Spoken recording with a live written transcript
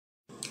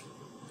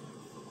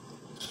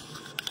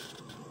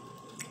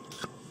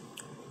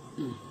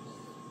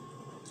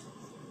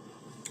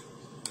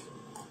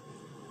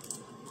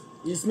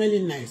It's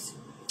smelling nice.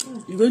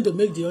 You're going to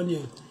make the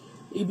onion.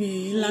 It be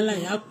ńlá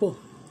yẹn á pọ̀.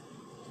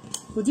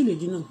 Kò tí lè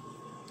jiná.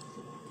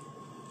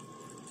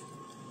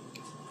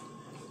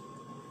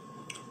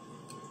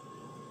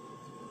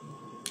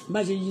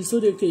 Bá ṣe yí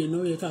sóde kèyìn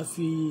náà yẹ ká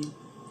fi.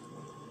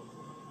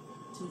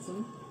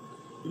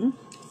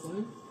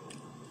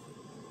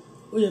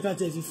 Ó yẹ ká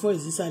tẹ̀ fi fọ́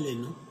ìsísàlẹ̀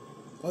náà.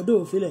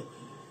 Ọdún òfìlẹ̀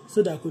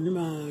sódà kò ní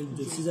máa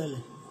jò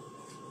sísàlẹ̀.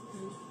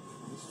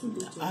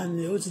 And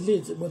ó ti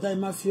late but I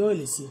máa fi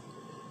oil sí.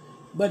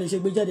 Bá ṣe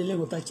gbé jáde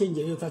lẹ́gbọ̀n ká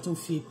change ẹ̀ yẹ ká tún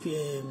fi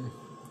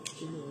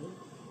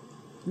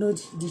no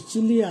the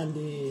chili and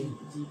the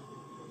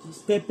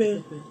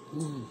pepper.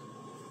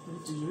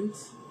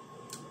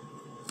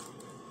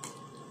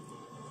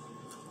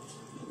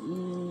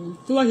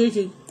 Tó wá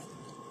ṣe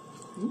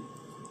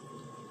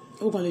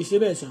ó kàn lè ṣe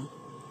bẹ́ẹ̀ ṣá.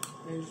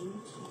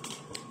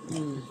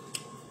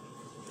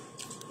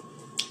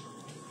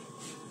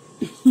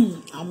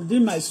 I'm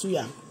doing my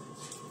suya.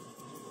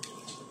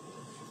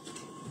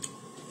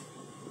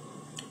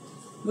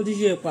 Mo ti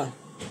ṣe ẹ̀pà.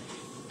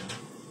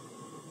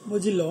 Mo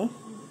ti lọ.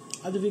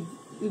 A ti fi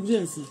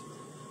ingredients.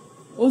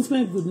 Ó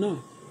smell good náà.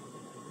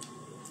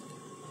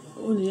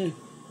 Ó nìyẹn.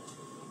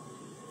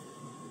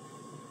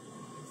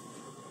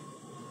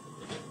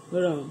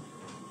 Lọ́rọ̀.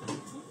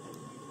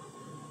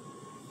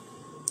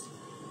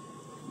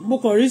 Mo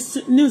kàn rí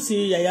news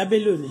Yaya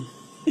Bello ni.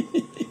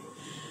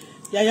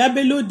 Yaya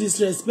Bello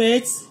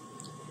disrespect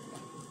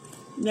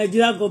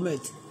Nigerian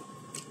government.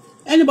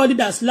 Anybody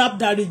that slap,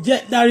 that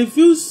reject, that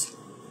refuse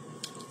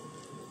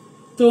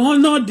to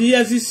honor the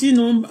FCC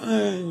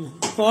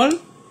call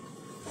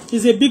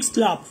is a big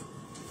slap.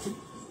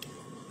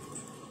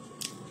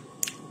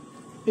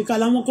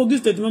 Ìkàlà wọn Kogi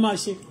State ló máa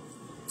ṣe.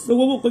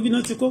 Gbogbo Kogi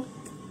náà ti kó.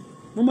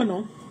 Mo mọ̀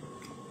náà.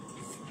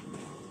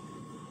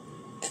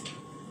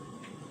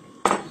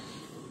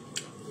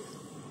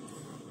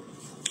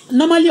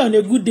 Normally on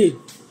a good day,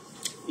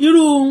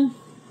 irú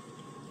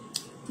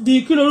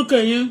the kí lorúkọ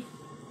yẹn.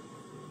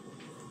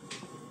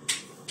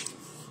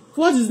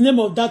 What is the name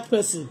of that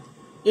person?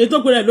 Èyí tó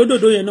pèrè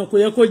lódòdó yẹn náà kò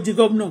yẹ kó di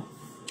gómìnà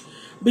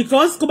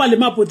because kó ba lè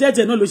máa protect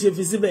ẹ̀ náà ló ṣe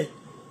fi síbẹ̀.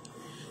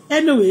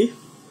 Anyway,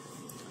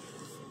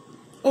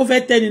 ó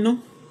fẹ́ tẹ́ni ná.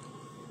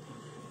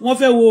 Wọ́n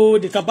fẹ́ wo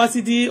the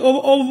capacity.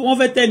 Wọ́n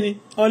fẹ́ tẹ́ni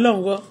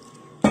ọlọ́run wọ́.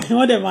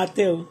 Wọ́n dẹ̀ máa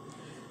tẹ́ o.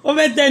 Ó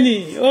fẹ́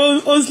tẹ́ni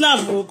ó slap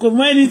kò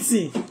mọ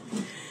anything.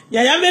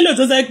 Yaya Bello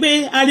tó sọ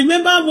pé I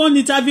remember one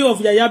interview of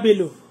Yaya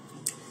Bello.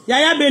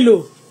 Yaya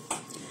Bello,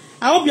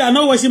 I hope you are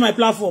not watching my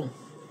platform.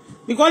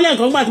 Because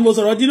lẹ́ẹ̀kan gbà tí mo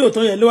sọ̀rọ̀ dídò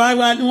tó yẹn ló wá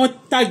wọ́n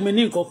tag me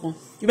ní nǹkan kan.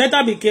 You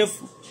better be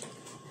careful.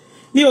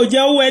 Mi ò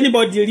jẹ́ owó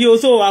anybody rí o,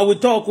 so I will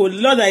talk o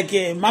lot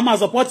like mama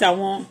support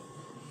àwọn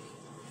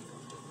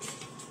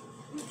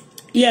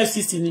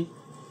EFCC ni.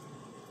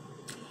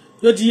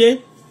 Ló di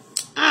yé.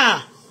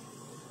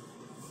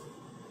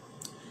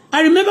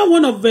 I remember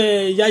one of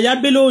Yaya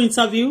Bello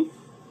interview.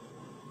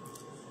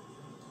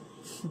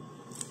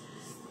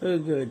 Oh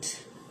good.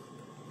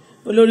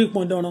 Olórí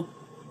pọ̀ndọ̀ràn.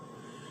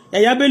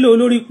 Yaya Bello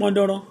olórí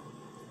pọ̀ndọ̀ràn.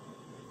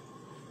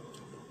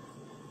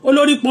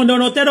 Olórí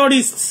pọ̀ndọ̀ràn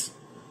terrorist.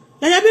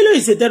 Yaya Bello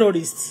is a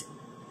terrorist.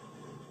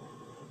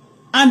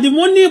 And the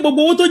money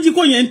gbogbo owó tó jí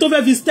kó yẹn tó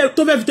fẹ́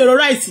fi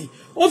terrorize.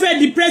 Ó fẹ́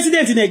di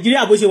president in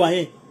Nigeria bó ṣe wà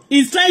yẹn.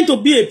 He's trying to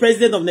be a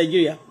president of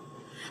Nigeria.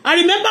 I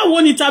remember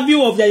one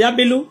interview of Yaya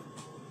Bello.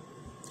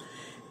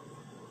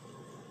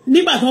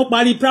 Nígbà tí wọ́n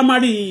parí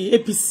primary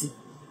APC.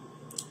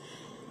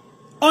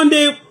 On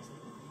the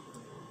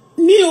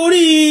ní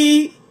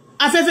orí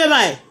afẹ́fẹ́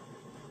báyìí,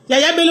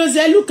 Yaya Bello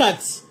said, look at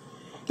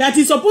that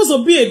he's supposed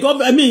to be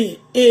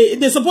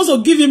they're supposed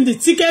to give him the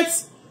ticket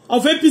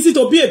of APC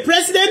to be a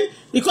president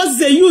because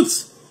he's a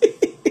youth.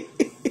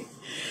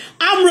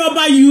 Arm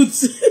robber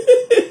youth.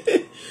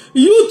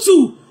 You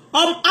too.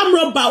 Arm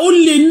robber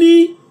only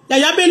ní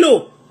Yaya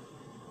Bello.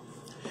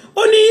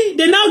 Only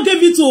they now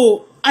gave it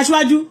to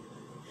Aṣíwájú.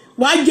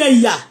 Wàá jẹ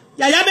ìyà.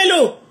 Yaya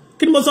Bello,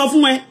 kí ni mo sọ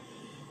fún ẹ?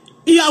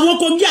 Ìyà àwọn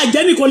Kogi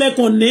àjẹ́ nìkan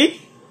lẹ́kàn ní.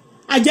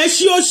 Àjẹ́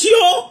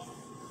ṣíó.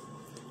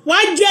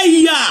 Wàá jẹ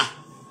ìyà.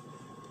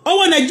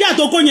 Owó Nàìjíríà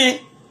tó kó yẹn.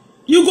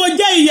 You go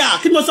jẹ ìyà.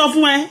 Kí ni mo sọ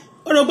fún ẹ?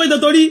 Ó rò pé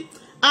torí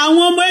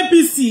àwọn ọmọ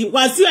APC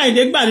Wàsíù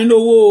Àyìndé gbà nínú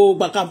owó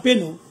gbà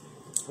campaign o.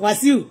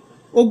 Wàsíù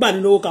ó gbà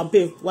nínú owó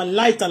campaign.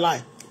 Wàláì tàláì.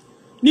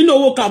 Nínú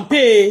owó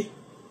campaign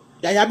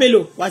Yaya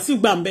Bello Wàsíù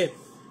gbà ń bẹ̀.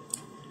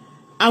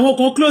 Àwọn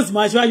kan close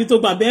mọ́ Aṣíwájú tó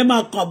gbà bẹ́ẹ̀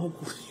máa kan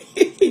àbùkù.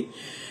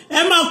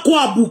 Ẹ máa kó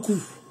àbùkù.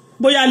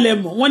 Bóyá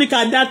lẹ́mọ̀ wọ́n ní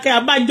ká dákẹ́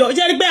abájọ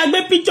ṣé rí pé a gbé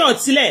picture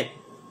sílẹ̀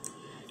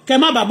kẹ́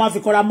má bàa máa fi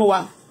kọ́ra mọ́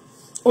wa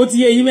ó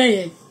ti yé yín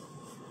mẹ́yẹn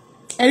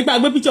ẹ rí pé a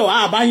gbé picture wa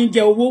àbá yín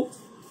jẹ owó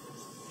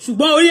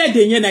ṣùgbọ́n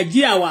orílẹ̀-èdè yẹn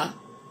Nàìjíríà wa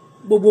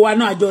gbogbo wa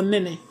náà àjọ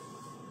nẹ́nẹ́.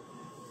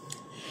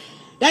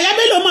 Yaya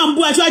Bello máa ń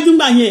bú Aṣíwájú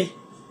ńgbà yẹn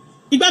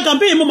ìgbà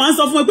campaign mo máa ń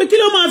sọ fún ẹ pé kí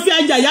ló máa fi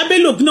ajá Yaya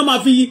Bello kí ló máa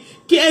fi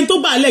kí ẹni tó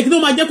gbà lẹ̀ kí ló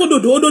máa jẹ́ kó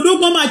òdòdó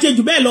gbọ́n máa ṣe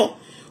jù bẹ́ẹ̀ lọ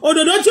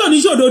òdòdó tí ò ní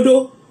ṣe òdòdó.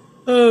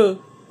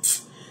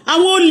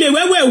 Àwọn olè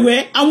wẹ́wẹ́wẹ́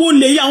àwọn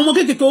olè yìí àwọn ọmọ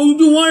kéékèèké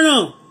ojú wọn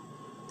ràn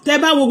tẹ́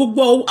bá wo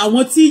gbogbo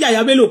àwọn tí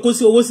Yaya Bello kó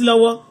sí owó sí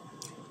lọ́wọ́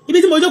ibi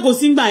tí mo jókòó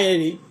sí ngbà yẹn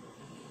rèé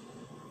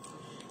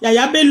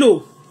Yaya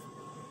Bello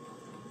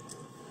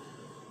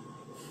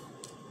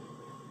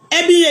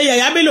ẹbí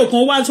Yaya Bello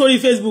kan wá sórí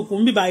Facebook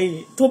ń bí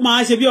báyìí tó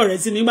máa ṣe bí ọ̀rẹ́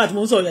sí nígbà tí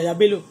mo ń sọ Yaya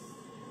Bello.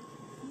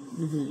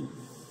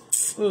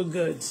 Oh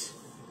God.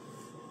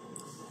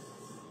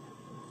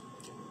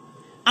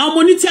 Àwọn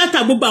ọmọ ní tíátà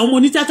gbogbo àwọn ọmọ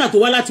ní tíátà tó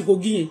wá láti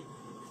Kogi yẹn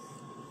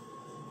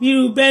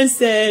irú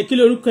bẹ́ńsẹ̀ kí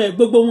lórúkọ ẹ̀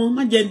gbogbo wọn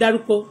má jẹ́ ń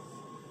dárúkọ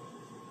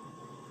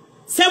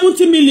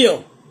 70 million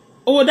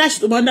owó dáṣì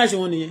tó máa ń dáṣì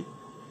wọn nìyẹn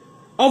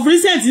of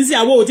recent ní sí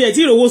àwọn òtí ẹ̀ tí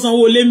ìrówó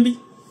sanwó lé ń bí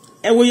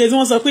ẹ̀wọ̀ iye tí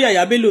wọ́n sọ pé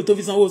Yaya Bello tó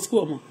fi sanwó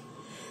school ọmọ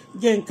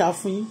jẹ́ ń kà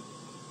fún yín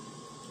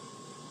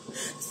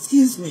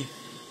excuse me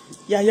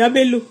Yaya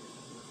Bello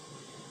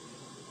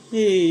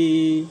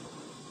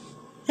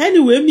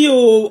anyway mi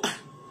ò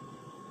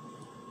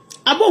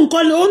abọ́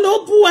nǹkan ló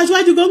bú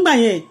aṣáájú gbọ́ngbà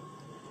yẹn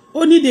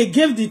ó ní they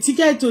gave the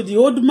ticket to the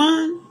old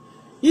man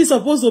he's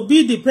supposed to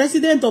be the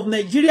president of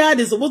Nigeria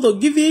they supposed to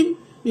give him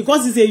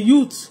because he's a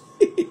youth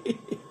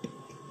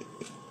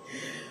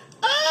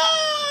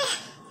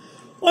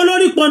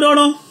olórí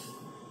pọndanran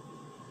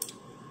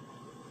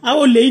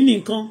àwọn olè yìí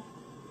nìkan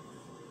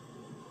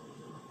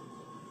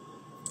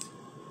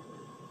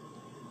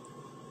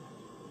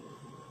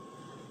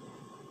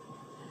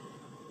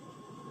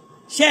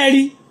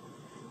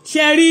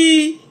ṣe rí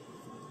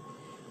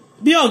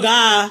bí ọ̀gá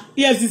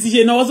EFCC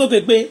ṣe náwó sókè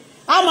pé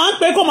a máa ń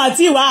pé kò máa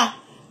tí wá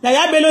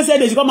Yaya Bello said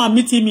they should come and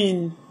meet him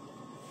in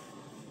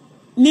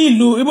ní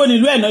ìlú ibo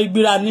nílùú ẹ̀nà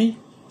ìgbìrà ni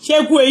ṣé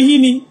kú èyí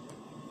ni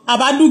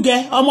àbádúgẹ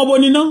ọmọ bo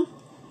níná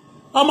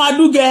ọmọ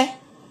adúgẹ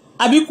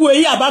àbí kú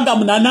èyí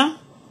àbágàmùnáná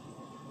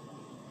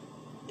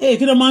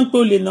kí ló máa ń pè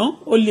olè ná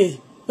olè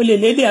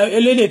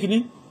lédè kìíní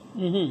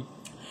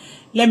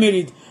let me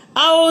read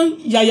how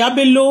Yaya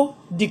Bello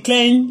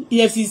declined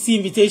EFCC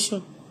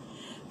invitation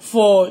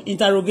for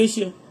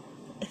interrogation.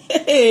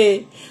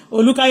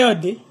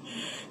 Olukayode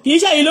kì í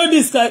ṣe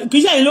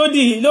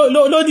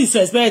ló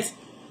disrespect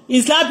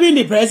he's slapping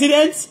the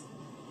president.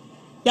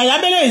 Yaya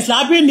Bello is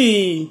slapping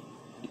the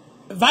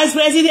vice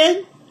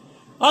president,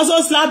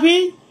 also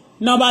slapping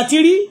number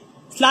 3,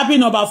 slapping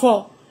number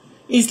 4.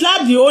 He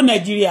slapped the whole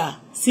Nigeria,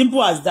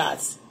 simple as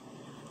that.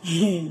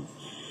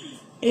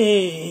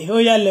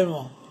 Oya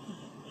lemon.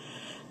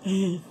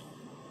 The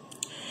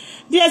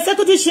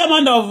executive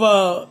chairman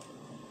of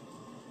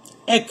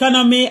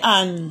Economy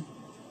and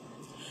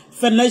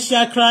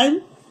Financial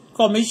Crime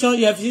Commission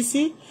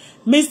EFCC,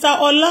 Mr.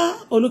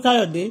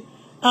 Olukayode,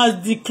 has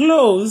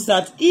disclosed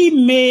that he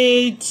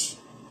made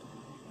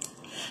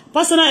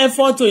personal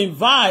effort to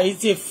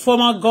invite a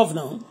former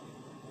governor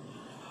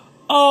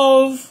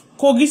of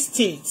Kogi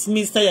State,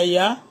 Mr.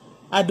 Yaya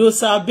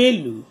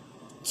Bello,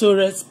 to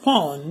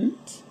respond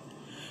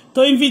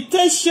to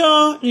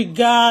invitation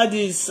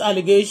regarding his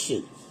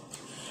allegation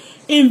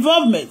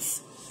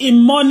involvement in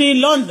money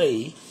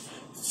laundering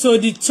to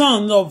the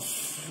tune of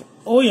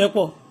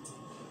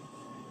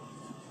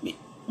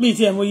mi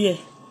ti ẹ̀ mo yẹ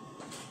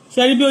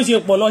ṣe rí bí ó ṣe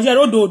pọ̀ lọ ṣe rí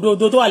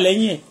òdòdó tó wà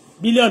lẹ́yìn ẹ̀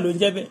bílíọ̀nù ló ń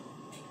jẹ́ bẹ́ẹ̀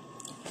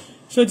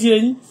ṣó ti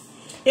yẹn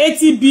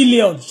 80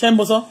 billion ṣe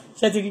mo sọ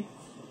ṣe ti rí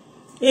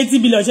 80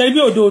 billion ṣe rí bí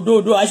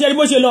òdòdó àṣẹ rí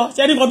bó ṣe lọ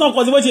ṣe rí nǹkan tó ń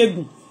kọ sí bó ṣe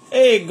gùn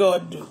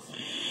God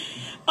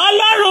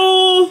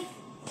Ọlọ́run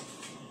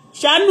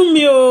ṣàánú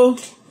mi o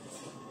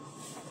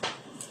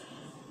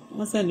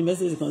wọ́n send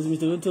message kan sí mi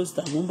torí tó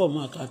star mo ń bọ̀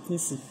mọ́ àkàtúntì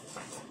sí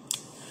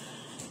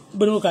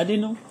gbọ́dọ̀ kàdé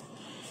náà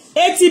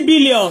 80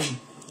 billion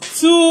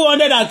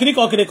 200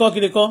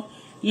 àkìríkọ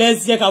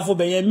let's check out for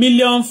bẹ̀yẹn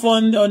million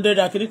 400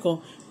 àkìríkọ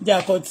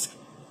jackot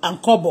and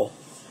kobo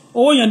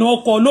owó yẹn ni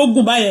wọ́n kọ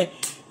lógún báyẹn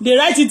they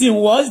write it in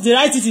words they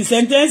write it in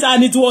sentence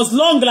and it was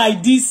long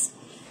like this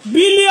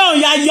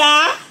billion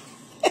Yaya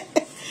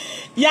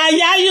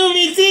Yaya you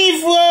be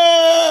thief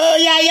oh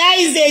Yaya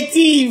is a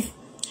thief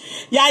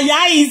Yaya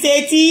is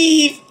a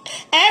thief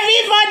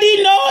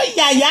everybody know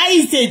Yaya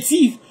is a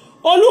thief.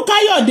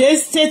 Olukayode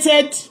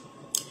stated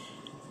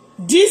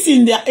this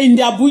in the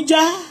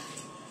Abuja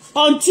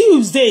on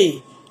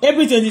Tuesday,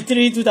 April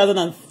 23,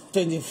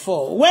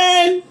 2024,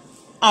 when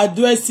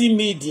addressing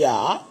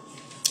media,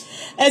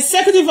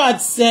 executive at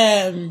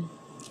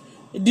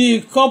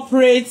the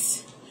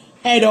corporate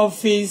head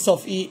office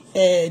of the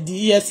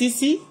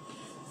EFCC.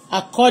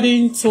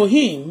 According to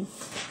him,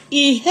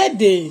 he had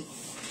a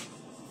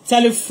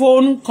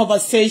telephone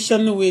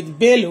conversation with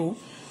Bello,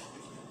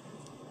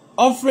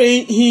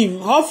 offering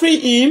him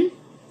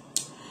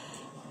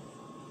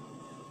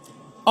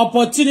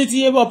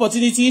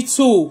opportunity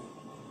to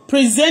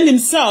present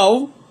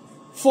himself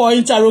for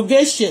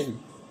interrogation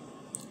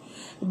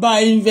by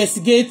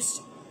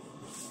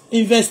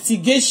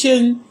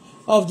investigation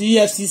of the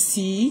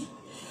EFCC.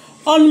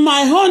 On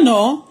my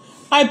honor,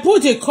 I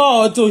put a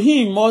call to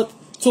him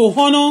to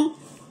honor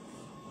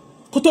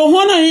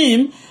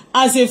him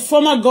as a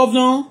former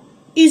governor.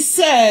 He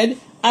said,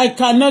 I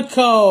cannot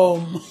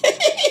come.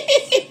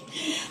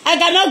 I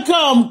cannot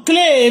come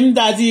claim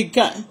that he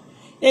can.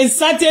 A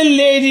certain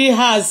lady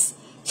has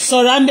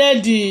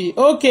surrounded the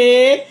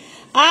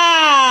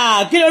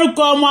kí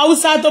lórúkọ ọmọ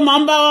Haúsá tó máa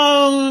ń bá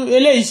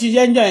eléyìí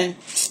ṣiṣẹ́ ń jọ yẹn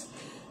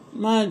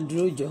má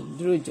dúró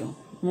jọ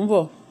mo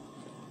bọ̀.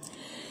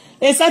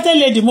 A certain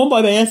lady mo bọ̀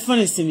ibẹ̀ yẹn fún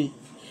ìsinmi.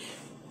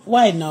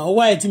 Why now?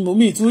 Why tí mo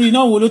mi tún rí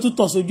náà wo ló tún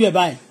tọ̀ sójú ẹ̀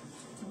báyìí.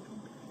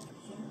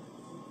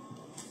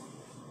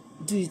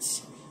 Do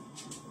it.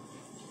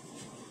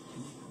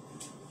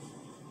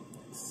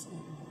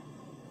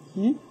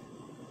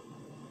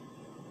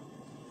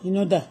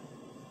 Iná dà.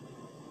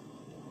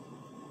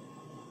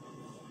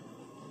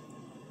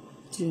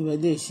 Tí o bá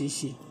dé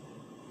ṣe.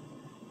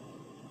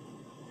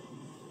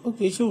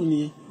 Okay, ṣé òun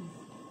nìyẹn?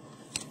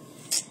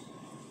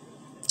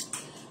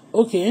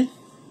 Okay.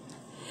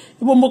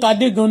 Ibo mo ka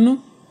dé gan-an.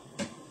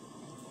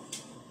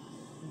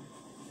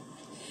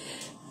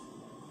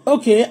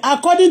 Okay,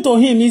 according to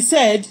him, he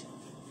said,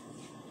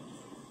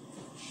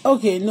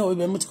 okay, no,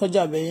 ibe mo ti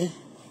kọjá bẹ́ẹ̀.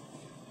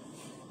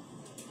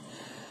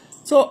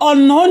 So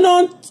on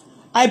honor,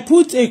 I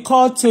put a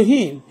call to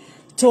him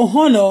to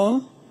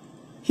honor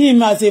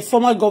him as a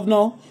former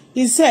governor.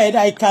 He said,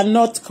 I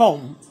cannot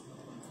come,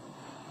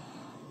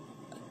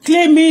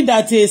 claiming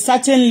that a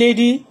certain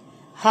lady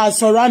has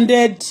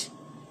surrounded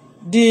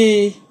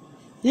the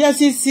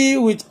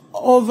EFCC with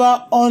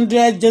over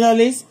 100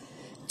 journalists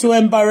to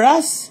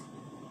embarrass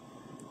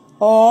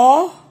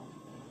or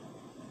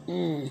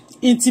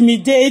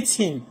intimidate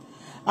him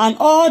and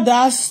all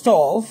that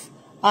stuff.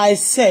 I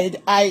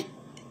said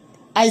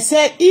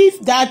if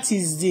that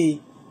is it,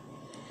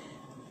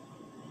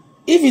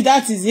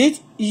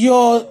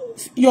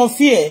 your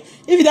fear,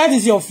 if that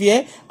is your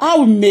fear, I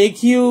will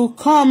make you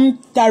come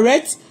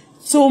direct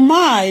to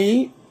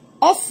my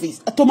office,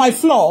 to my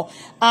floor.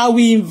 I will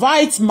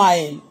invite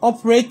my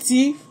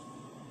operative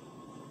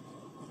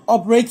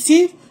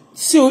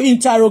to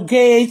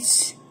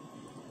interrogate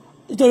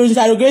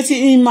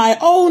in my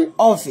own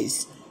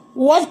office.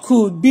 What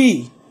could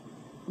be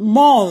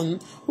more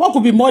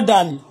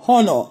than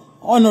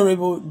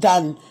honorable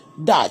than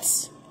that?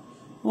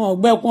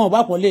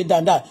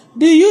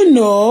 Do you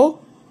know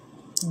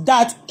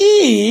that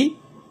he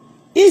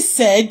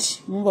said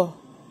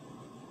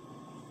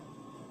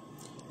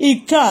he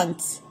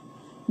can't?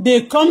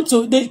 They come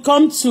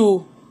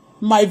to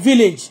my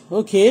village.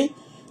 Okay,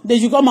 they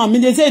should come and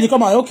meet. They say they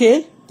come and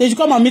okay. They should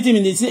come and meet him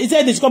in his. He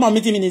said they should come and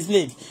meet him in his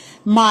village.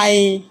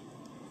 My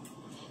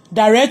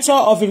director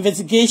of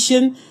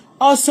investigation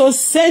also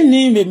sent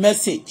him a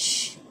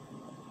message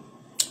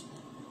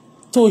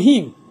to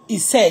him. He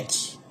said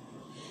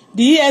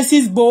the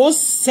EFCC's boss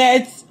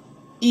said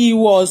he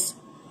was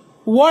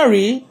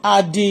worried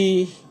at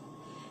the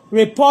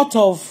report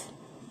of.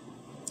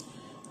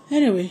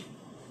 Anyway,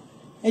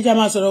 go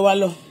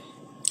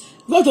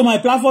to my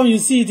platform, you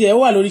see it there.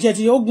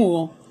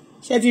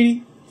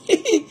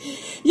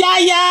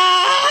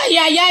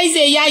 Yaya is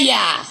a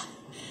Yaya.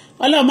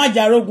 Ọlọ́run má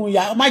jà rógun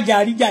ya, má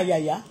jà ríjà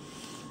Yaya.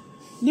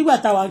 Nígbà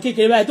táwa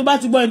kékeré báyìí tó bá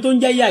ti gbọ́ ẹni tó ń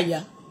jẹ́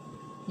Yaya.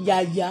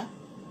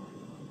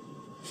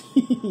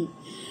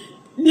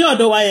 Ní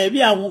ọ̀dọ̀ wa yẹn bí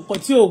àwọn kan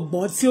tí ò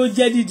gbọ́n tí ó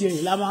jẹ́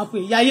dídìrín la máa pè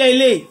Yaya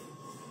ilé.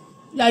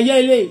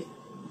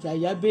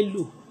 Yaya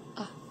Bello.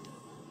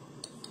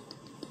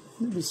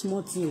 No be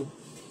small thing.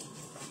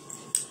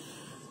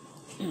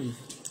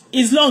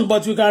 It's long,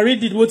 but we can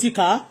read it.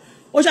 Motika.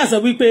 Ó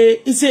ṣàṣọ wípé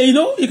it's a,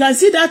 you can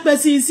see that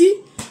person, you see.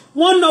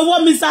 Wọ́n náwó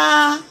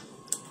Mr.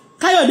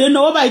 Káyọ̀dé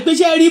náwó báyìí pé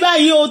ṣé rí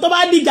báyìí o tó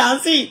bá dìjà ń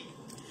sìn.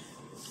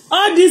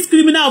 All these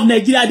criminals of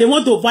Nigeria, they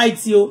want to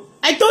fight you.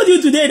 I told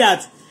you today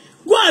that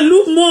go and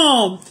look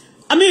more.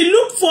 I mean,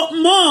 look for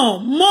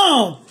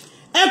more.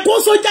 Ẹ kó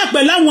sójà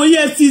pẹ̀lú àwọn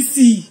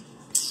EFCC.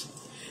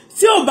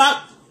 Tí ò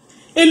bá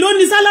èló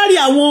ni salary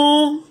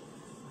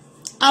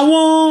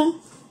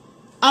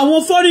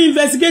àwọn foreign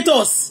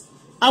investigators.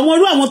 Àwọn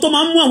irú àwọn tó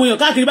máa ń mú àwọn èèyàn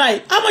káàkiri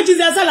báyìí. How much is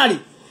their salary?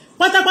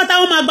 Pátápátá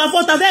wọ́n máa gba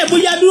 4,000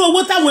 bóyá dúró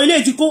owó táwọn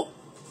eléyìí ti kó.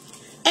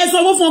 Ẹ sọ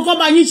owó fún ọkọ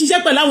bá yín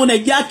ṣiṣẹ́ pẹ̀lú àwọn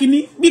Nàìjíríà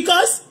kìíní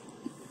because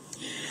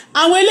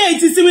àwọn eléyìí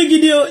ti sinmi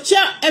gidi o. Ṣé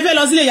ẹ fẹ́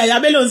lọ sílé Yaya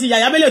Bello sí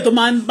Yaya Bello tó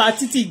máa ń ba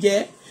títì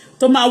jẹ́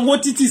tó máa wó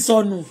títì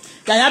sọnù.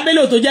 Yaya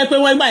Bello tó jẹ́ pé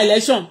wọ́n gba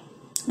election.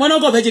 Wọ́n náà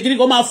kọ̀ fẹ́ ṣe kiri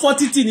kó máa fọ́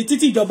títì ní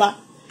títì ìjọba.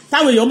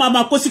 Táwọn èèyàn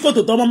máa kó sí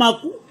kòtò tó máa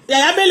kú.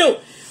 Yaya Bello,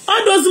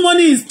 all those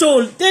money is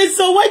stole. They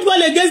so wage war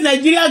against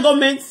Nigeria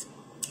government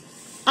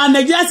and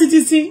Nigeria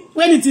citizen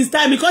when it is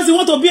time because he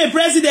want to be a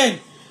president.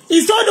 He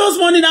stole those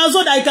money now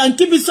so that he can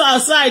keep it so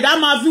aside.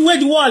 I'm have to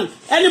wage war.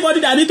 Anybody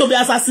that need to be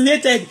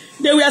assassinated,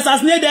 they will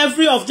assassinate them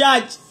free of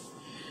charge.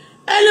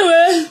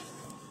 Anyway,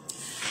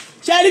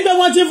 ṣe rí pé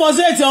wọ́n ti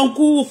frustrate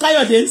uncle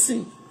Káyọ̀dé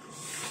nsìn.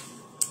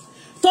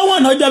 Tó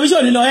wọ́n náà jọ bí ṣé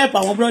ò ní lọ help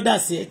àwọn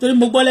brothers ẹ̀ torí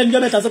mo gbọ́ lẹ́nu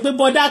jọ́ mẹ́ta sọ pé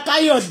bọ́dá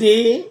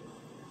Káyọ̀dé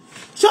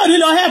ṣé ò ní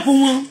lọ help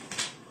wọn.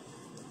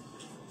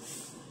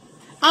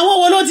 Àwọn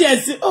wo ló tiẹ̀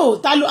sí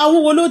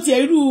àwọn wo ló tiẹ̀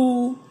irú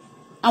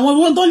àwọn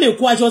owó tó lè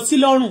kó aṣọ sí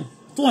lọ́rùn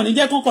tó wọ́n ní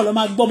jẹ́ kọ́kọ́ lọ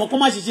máa gbọ́ ọmọ kó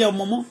má ṣiṣẹ́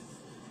ọmọ mọ́.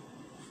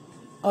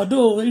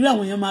 Ọ̀dọ̀ irú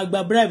àwọn èèyàn máa gba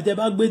bribe tẹ́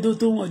bá gbé tó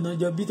wọ́n ọ̀nà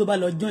jọ bí tó bá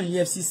lọ join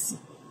EFCC.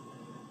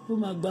 Ó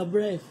máa gba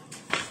bribe.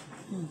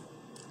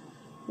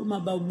 Ó máa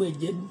ba gbogbo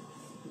ẹ̀jẹ̀ ní.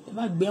 Ẹ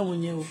bá gbé àwọn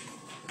yẹn o.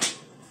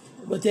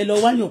 Bọ̀tẹ́ lọ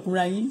wáyàn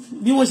kúnra yín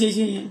bí wọ́n ṣe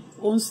yẹn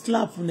ó ń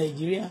slap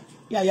Nigeria.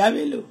 Yaya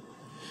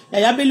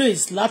Bello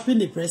is slapping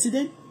the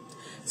president,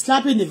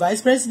 slapping the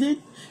vice president,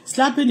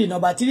 slapping the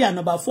number 3 and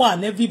number 4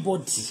 and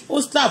everybody.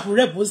 Ó slap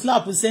rep, ó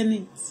slap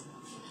senate.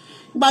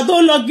 Ìgbà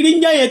tó lọ kiri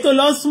ń jẹ́ yẹn tó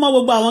lọ súnmọ́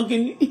gbogbo àwọn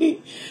kìíní.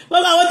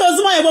 Gbogbo àwọn tó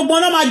súnmọ́ yẹn gbogbo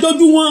wọn máa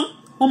jójú wọn.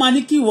 Wọ́n máa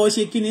ní kí ìwọ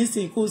ṣe kíní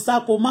sìn kó sá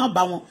kó má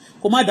bá wọn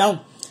kó má dáhùn.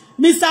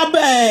 Mr.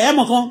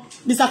 Ẹ̀mọ̀kan,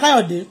 Mr.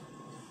 Káyọ̀dé.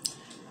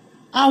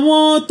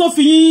 Àwọn tó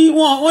fi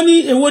wọ́n ní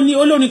èwo ni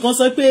olórin kan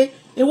sọ pé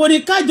èwo ni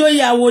kájọ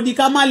ìyàwó ni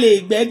ká má lè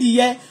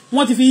gbẹ́dìyẹ.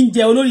 Wọ́n ti fi ń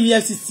jẹ olórí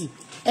EFCC.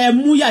 Ẹ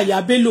mú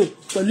Yaya Bello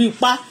pẹ̀lú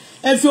ipá.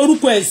 Ẹ fi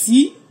orúkọ ẹ̀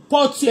sí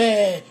port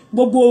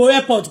gbogbo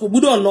airport kò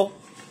gbúdọ̀ lọ.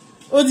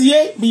 Ó ti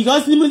yé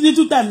because ní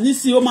little time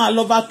nísìnyí ó máa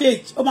lọ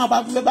vacate ó máa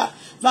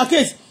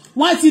vacate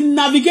wọ́n ti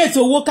navigate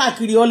owó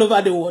káàkiri all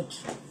over the world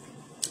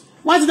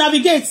wọ́n ti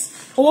navigate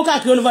owó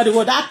káàkiri all over the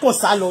world á kọ̀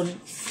sá lọ ni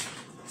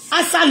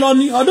á sá lọ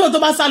ni ọdún tó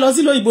bá sá lọ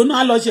sí lóyìnbó náà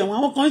á lọ ṣẹ̀wọ̀n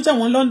àwọn kan ń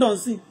ṣẹ̀wọ̀n London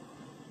sí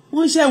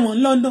wọ́n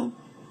ṣẹ̀wọ̀n London.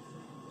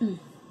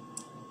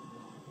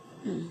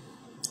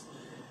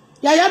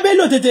 Yaya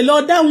Bello tètè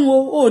lọ dáhùn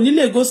o ní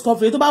Lagos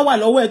corporate tó bá wà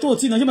lọ́wọ́ ẹ̀ tó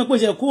tí náà ṣe mọ̀ pé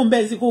ṣe kó ń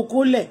bẹ́ẹ̀ sí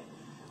kó lẹ̀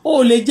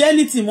o lè jẹ́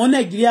ní tìmọ́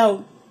Nàìjíríà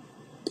o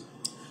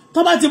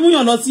tó bá ti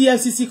múyàn lọ sí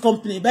FCC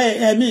company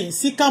bẹ́ẹ̀ ẹ̀mí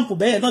sí kámpù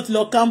bẹ́ẹ̀ náà ti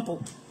lọ kámpù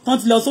tán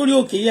ti lọ sórí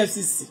òkè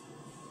FCC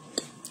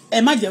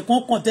ẹ má jẹ́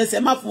kán contest ẹ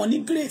má fún wọn ní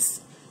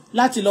grace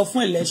láti lọ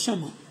fún election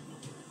mọ́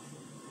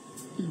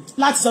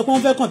láti sọ pé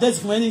wọ́n fẹ́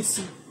contest fún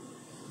anything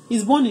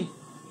is burning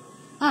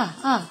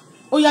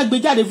ó yá gbé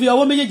jáde fi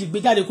ọwọ́ méjèèjì gbé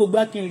jáde kó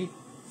gbá kiri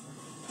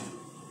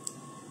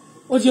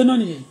ó jẹ́ náà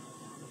nìyẹn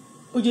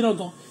ó jẹ́ náà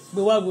gan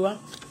gbé wá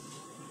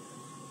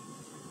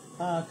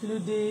kí ló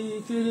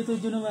dé tó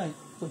jóná báyìí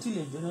kò tí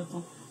lè jóná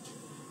tán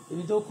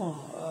èmi tó kàn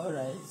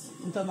alright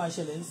nítorí máa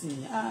ṣẹlẹ̀ ń sìn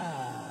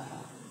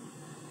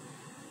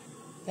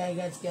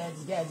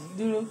gáàdì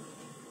dúró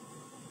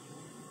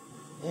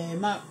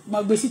má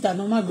gbé síta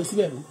náà má gbé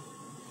síbẹ̀ mọ́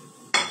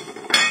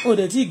ó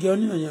dẹ̀ tí ì gé ọ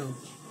nínú yẹn o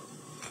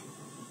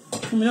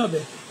fún mi náà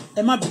bẹ̀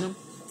ẹ má bínú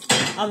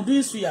I'm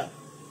doing suya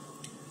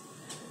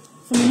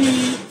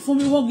fún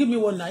mi wọ́n give me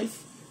one knife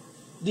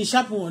the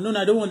sharp one no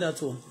I don't want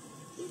that one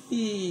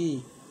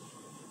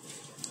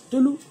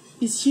Tolu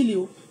it's chilly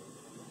o.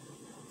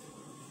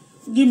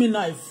 Give me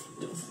knife.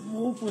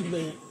 Open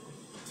the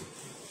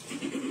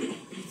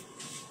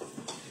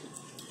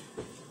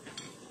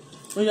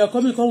when you are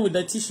coming, come with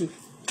the tissue.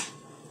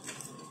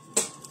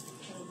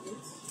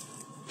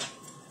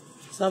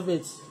 Serve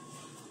it.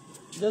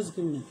 Just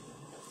give me.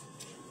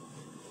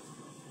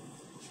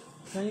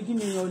 Can you give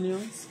me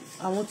onions?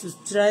 I want to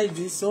try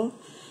this one.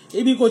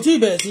 Ebi kò tí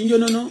bẹ̀rẹ̀ sí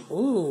jóná ná.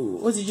 Oh,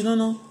 ó ti jóná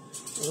ná.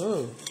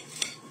 Oh.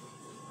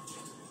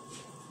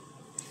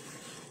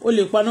 O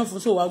lè paná fún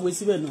so wá gbé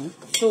síbẹ̀ náà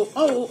so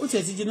ó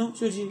tiẹ̀ ti jiná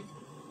ṣójí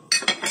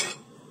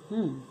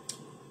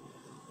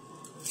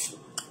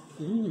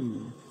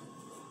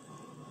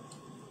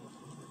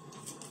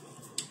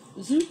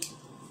you see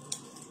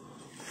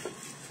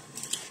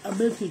I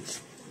bake it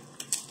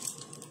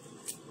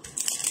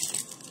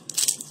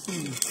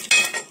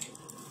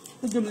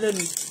ó jẹ́ mi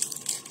lẹ́nu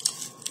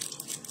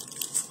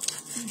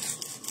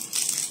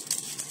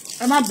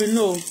ẹ má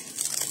bínú o.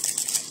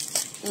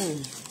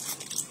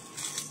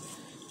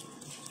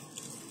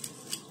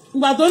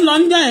 Ìgbà tó ń lọ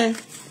ń jẹ́ yẹn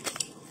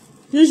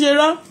kì í ṣe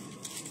rọ́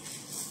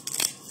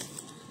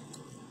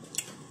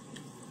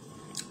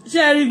ṣé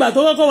ẹ rí ìgbà tó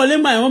kọ́kọ́ wọlé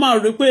gbà yẹn wọ́n máa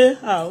rò pé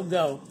ó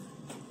ga o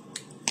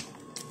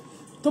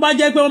tó bá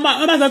jẹ́ pé wọ́n bá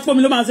sọ pé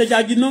omi ló máa ṣe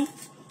jaginá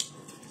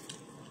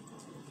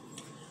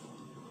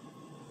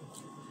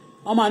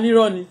wọ́n máa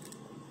nírọ́ ni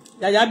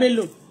Yaya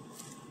Bello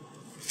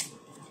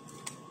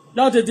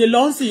lọ tètè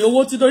lọ ń sìn owó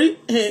títorí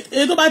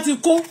èyí tó bá ti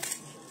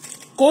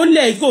kó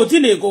lẹ̀ kó tí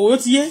lè kó owó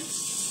ti yé.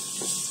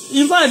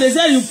 In fact, they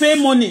say you pay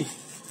money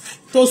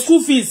to school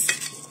fees.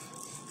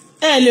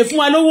 Lè fún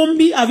wa lówó ń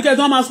bí àfi kẹ́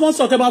tó máa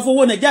sponsor kẹ́ máa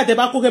fowó Nàìjíríà tẹ́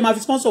bá kó kẹ́ máa fi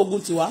sponsor ogun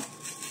tiwa.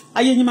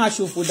 Ayé yín máa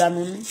ṣòfò dànù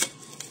ní.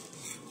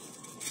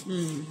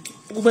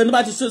 Gbogbo ẹni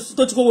bá ti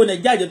tó ti kówó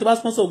Nàìjíríà jẹ́ tó bá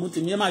sponsor ogun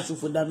tèmi ẹ máa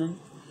ṣòfò dànù ní.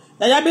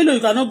 Yaya Bello,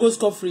 you cannot go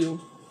scot free o.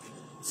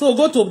 So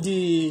go to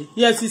the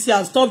EFCC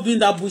and stop doing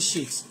that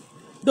bullshit.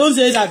 Don't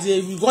say that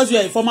because you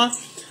are a former.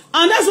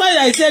 And that's why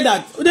I say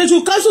that they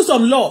should cancel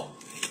some law.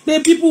 Pay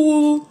people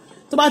who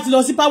tó bá ti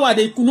lọ sí power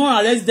they could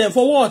not arrest them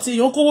for what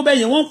èèyàn kówó bẹ́ẹ̀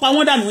yẹn wọ́n pa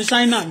wọ́n dànù ní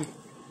China ni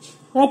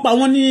wọ́n pa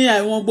wọ́n ní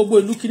àwọn gbogbo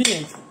ìlú kìíní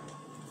yẹn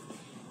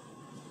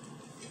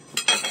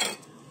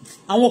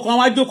àwọn kan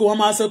wá jókòó wọ́n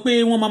máa sọ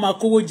pé wọ́n máa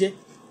kówó jẹ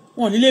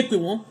wọ́n ní lè pè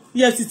wọ́n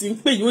EFCC ń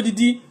pè yín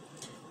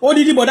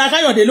odidi bọ̀dá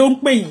Káyọ̀dé ló ń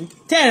pè yín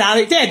tẹ́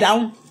ẹ̀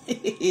dáhùn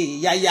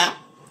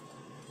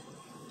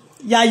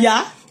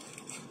Yaya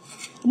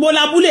mo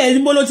labúlé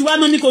mo lo ti wá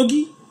ná ní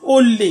Kogi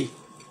ó lè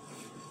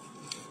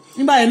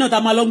nígbà yẹn náà tá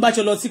máa lọ ń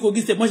gbàṣọ lọ sí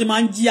Kogi State wọ́n ṣe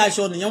máa ń jí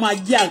aṣọ nìyẹn máa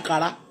jí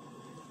àǹkárá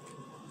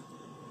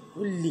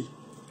ó lè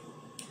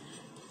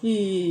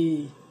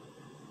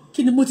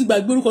kí ni mo ti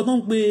gbàgbé orúkọ tó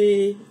ń pe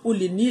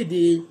olè ní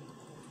èdè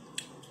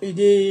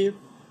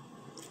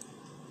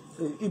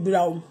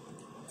ìbíra o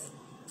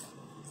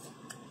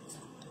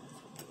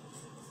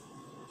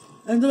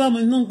ẹni tó bá mọ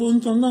iná ń po ń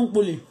tan náà ń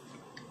polè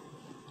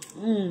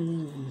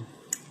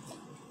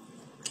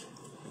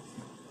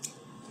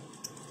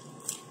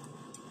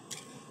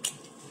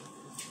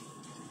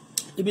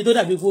ibi tó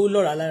dàbí kó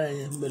lọ́ra lára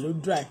yẹn pẹ̀lú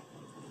dry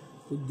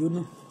kò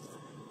jóná.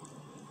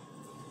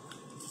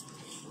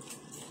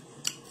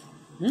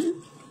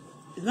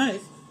 It's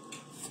nice.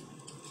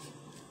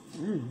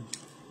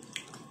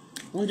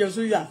 Oúnjẹ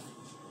súyà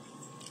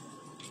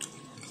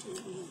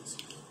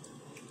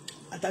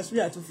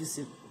àtàsúyà tó fi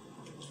sí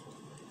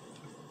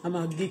a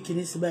máa gé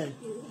kinní sí báyìí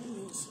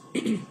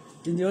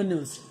in the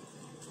onions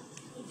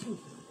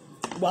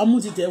wàá mú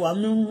títẹ̀ wàá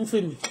mú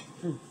fèmí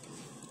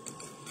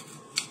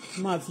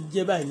máa fi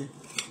jẹ báyìí ni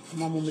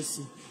máa mú mi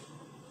sí.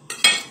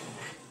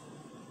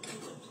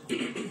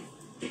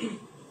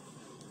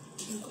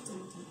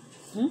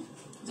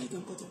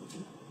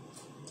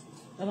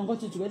 I don't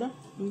cut it together.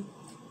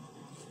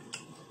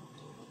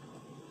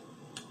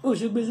 Oh,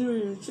 she busy.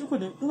 She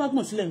couldn't. You have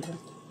much length.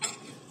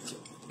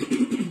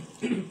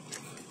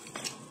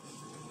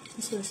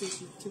 This one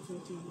says you take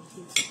out your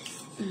face.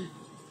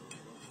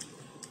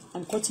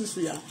 I'm cutting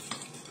suya.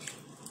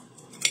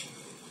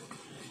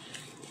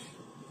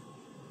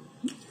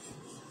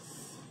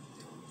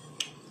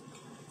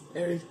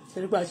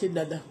 Ṣé nípa ṣe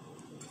dáadáa?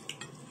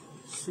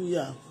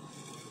 Suya.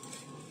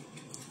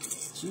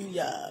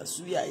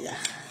 Ya.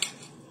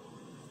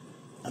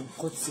 I'm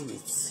cutting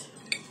it.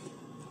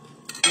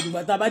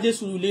 Ìgbà tá bá dé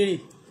Surulere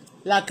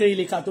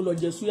lákèrèlé ká tó lọ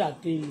jẹ suya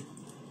kèrèlé.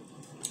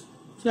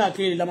 Suya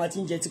kèrèlé la máa ti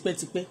ń jẹ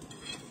tipẹ́tipẹ́.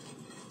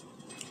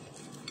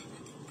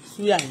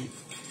 Suya yẹn.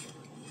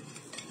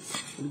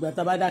 Ìgbà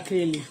tá bá dá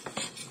kèrèlé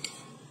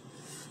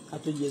ká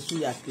tó jẹ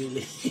suya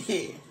kèrèlé.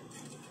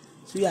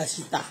 Suya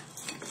síta.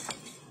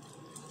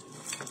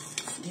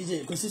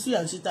 DJ kò sí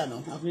suya síta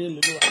náà, akèrèlé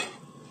ló wà.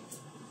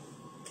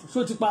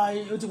 So ti pa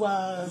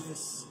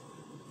yes.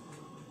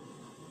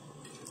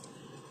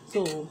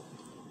 So sorry.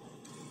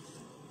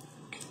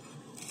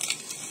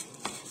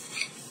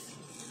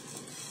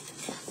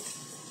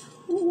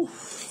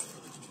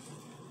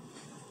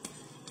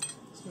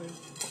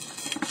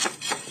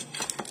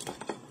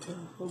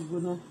 Oh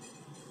good.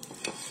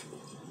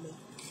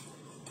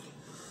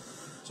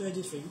 Try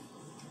this thing.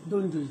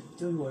 Don't do it.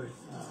 Don't worry.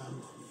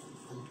 I'm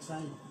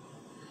trying.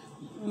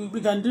 We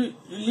can do.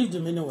 Leave the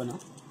menu one now.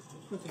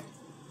 Okay.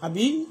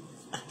 Àbí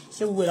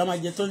ṣé gbogbo la máa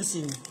jẹ tó ń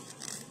sìn ní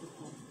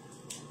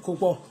kò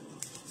pọ̀.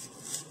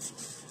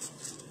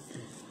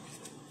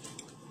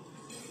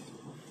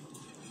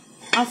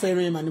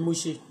 Àfẹ́ràn ẹ̀mà ni mo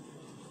ṣe.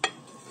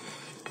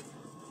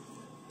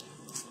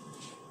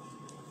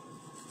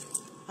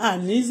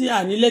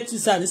 Àní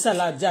lettuce, àní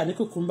salad, àní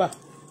cucumber.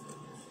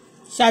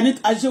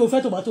 Ṣé o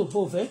fẹ́ tomato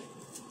o fẹ́?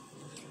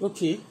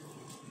 Okay.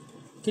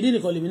 Kí ni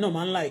nìkan lèmi náà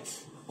máa ń like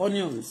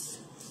onions.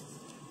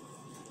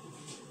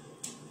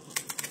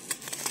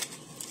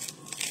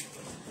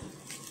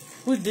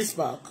 Put this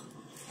back.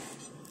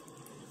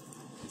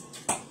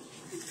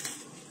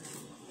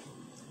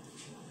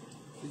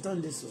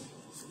 Done this one.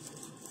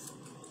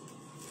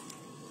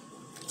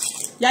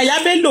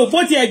 Yaya Bello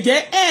bó ti ẹ̀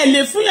jẹ́ lè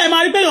fún yẹn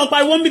máa rí pé èèyàn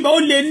pariwo ń bíbá ó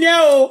lè ní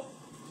ẹ́ o.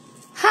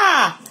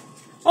 Ha!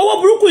 Owó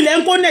burúkú ilẹ̀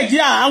ń kó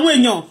Nàìjíríà àwọn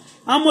èèyàn.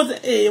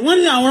 Wọ́n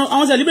ní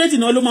àwọn celebrity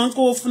náà ló máa ń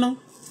kó fún náà.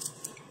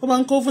 Ó máa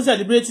ń kó fún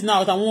celebrity náà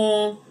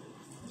àtàwọn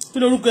kí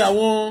lórúkọ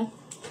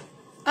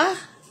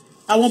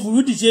àwọn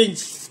burú di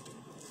change.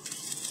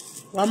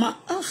 Wàá máa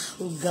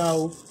ó ga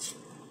o.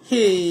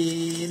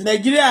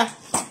 Nàìjíríà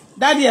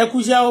dáàdi ẹ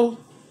kúṣẹ́ o.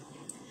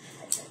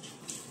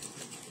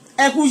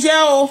 Ẹ kúṣẹ́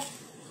o.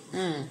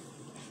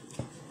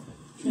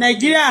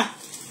 Nàìjíríà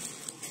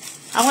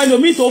àwọn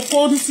ẹlòmíì tó kó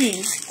sí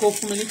kó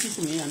fún mi ní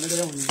títù mi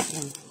ànádọ́rẹ́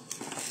wọn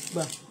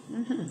gbà.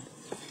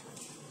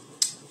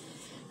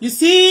 You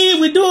see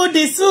we do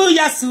the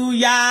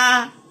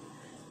suya.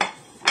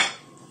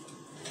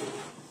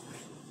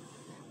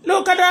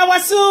 Look at our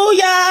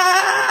suya.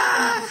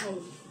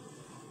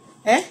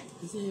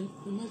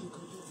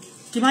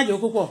 Kí má jẹ́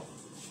púpọ̀.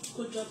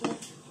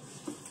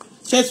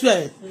 Ṣé sú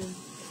ẹ̀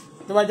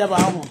tó bá jábọ̀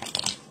àwọn.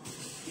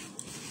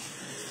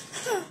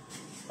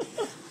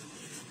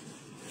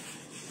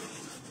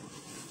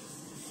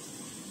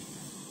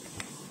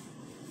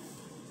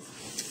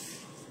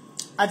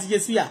 Àti jẹ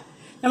súyà.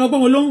 Ẹ mọ̀ pé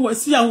mo ló ń wọ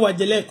súyà ń wà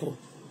jẹ lẹ́ẹ̀kọ́.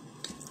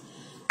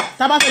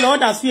 Tá bá fẹ́ lọ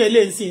order súyà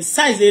eléyìí sí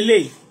size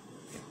eléyìí.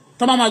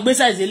 Tó máa gbé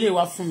size eléyìí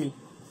wá fún mi.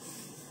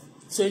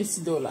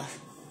 $20.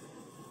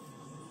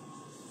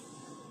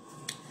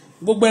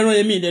 Gbogbo ẹran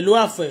yẹn mi ìdẹ̀ ló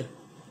wà fẹ́.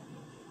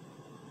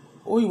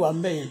 Ó ìwà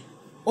ń bẹ̀ yẹn.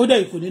 Ó dẹ̀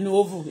ìkù nínú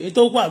oven. Èyí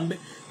tó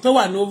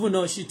wà ní oven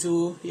náà sì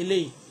tó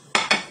eléyìí.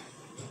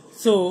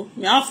 So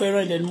mi á fẹ́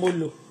ẹran ìdẹ̀ ni mo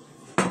lò.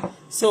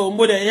 So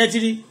mo dẹ̀ yẹn ti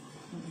rí.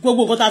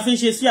 Gbogbo nǹkan tá fi ń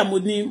ṣe sí àmọ́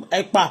ní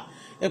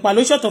ẹ̀pà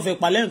ló short of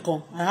ẹ̀pà lẹ́ǹkan.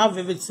 I have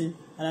everything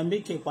and I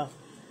make ẹ̀pà.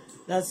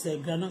 That's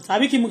groundnut.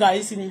 Àbí kí mo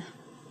gàrí sí ni.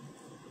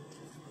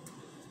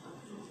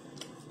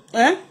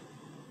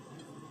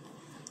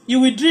 You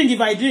will drink if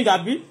I drink,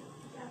 abi?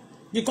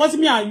 Because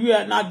me and you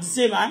are not the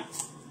same, huh?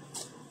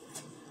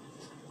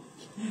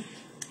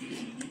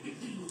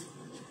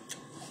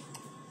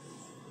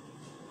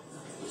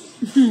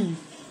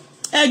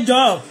 Ẹ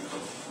jọ̀ọ́.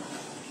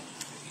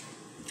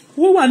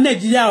 Who wà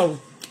Nigeria o?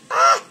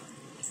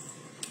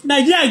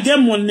 Nigeria get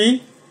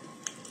money.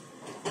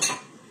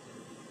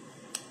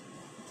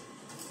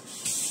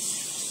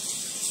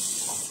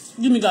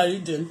 Give me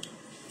garlic then.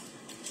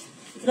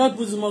 Just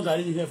put some more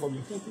garlic here for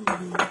me.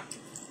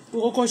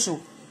 Oh, caution.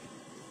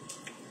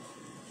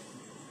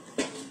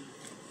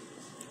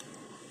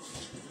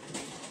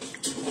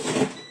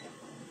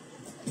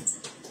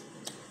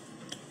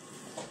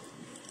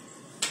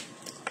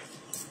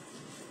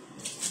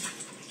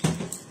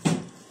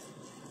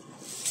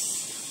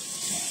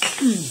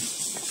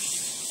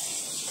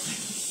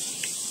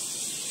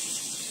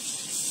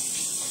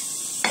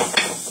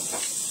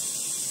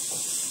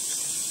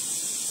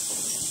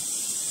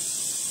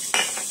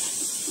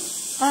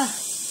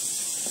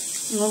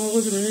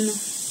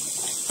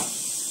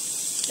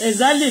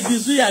 Exactly,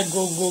 this way I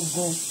go.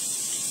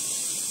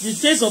 The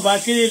taste of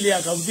Akelele,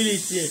 I can feel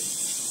it here.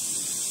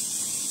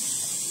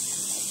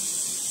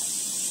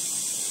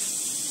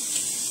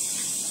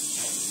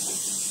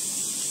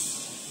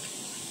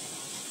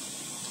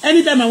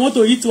 Anytime I want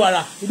to eat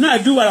wara, you know I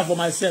do wara for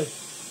myself.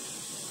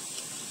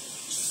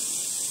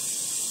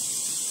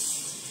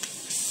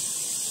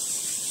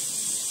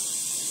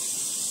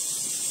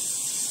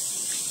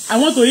 I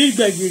want to eat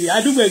gbegiri,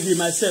 I do gbegiri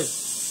myself.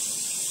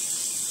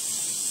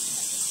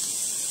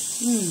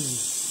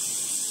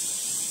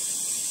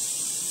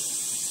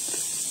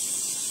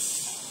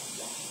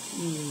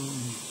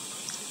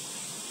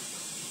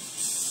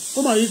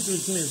 Come on, eat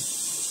with me.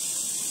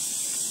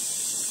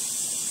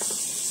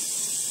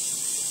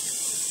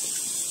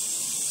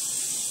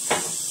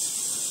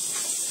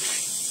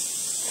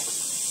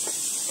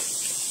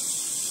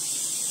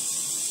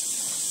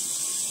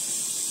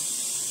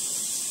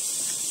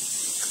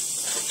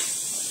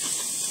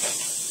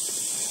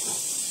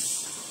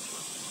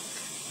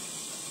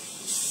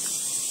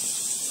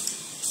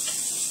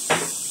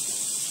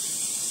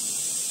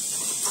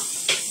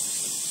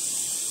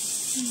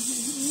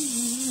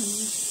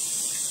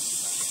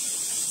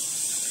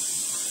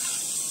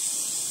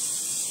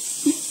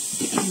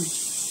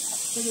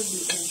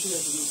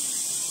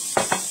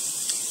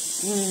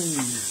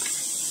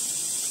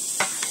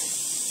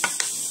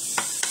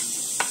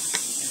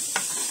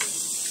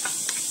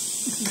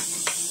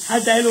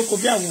 Ajá ló kò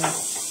bí àwọn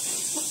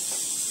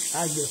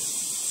àgbẹ̀.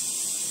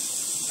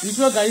 You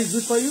feel that is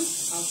good for you?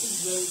 I'll put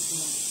very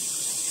small.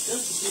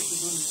 Just to take it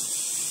on.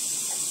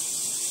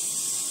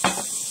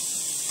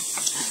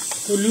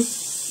 Tolu.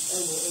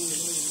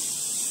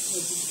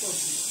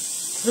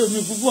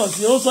 Mi púpọ̀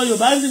sí ó sọ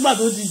Yorùbá nígbà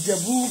tó di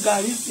Ìjẹ̀bú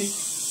gàrí sí.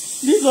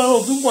 Nígbà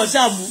òfin pọ̀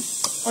ṣàmú.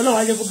 Ọlọ́run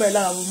á jẹ́ kó bẹ́ẹ̀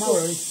lára mo máa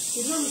wọ̀ rí.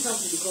 You don't look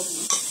after the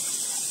government.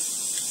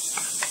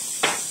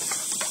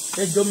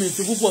 Ẹjọ́ mi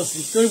fi púpọ̀ sí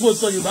torí kó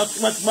sọ Yorùbá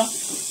tipátipá.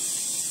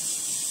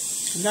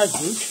 That's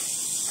good.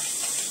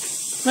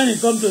 When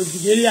it comes to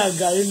Nigerian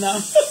gàrí now.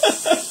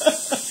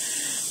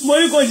 Mo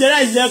ní kò jẹ́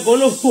láìsí ẹ̀kọ́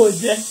olóko ò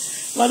jẹ́.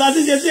 Bàtà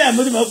tí ṣe sí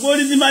àmọ́ tí mo kó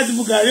ní tí má ti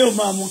bu gàrí ò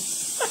máa mu.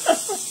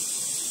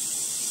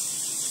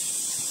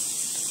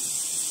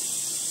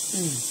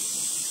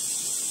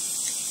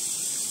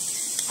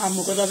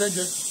 Àmọ́ kọ́tà fẹ́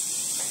jẹ.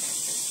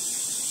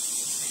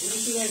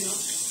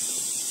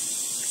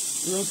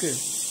 Okay.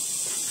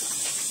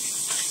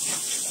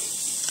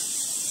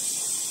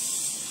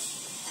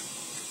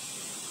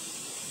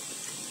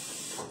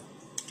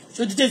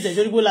 So the taste is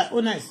very good, like,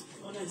 oh nice.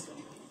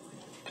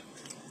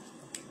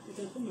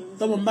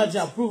 Someone bad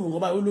to approve nǹkan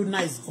báyìí ó ló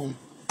nice gan.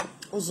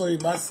 Ó sọ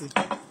Yorùbá sí.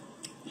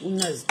 Ó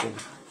nice gan.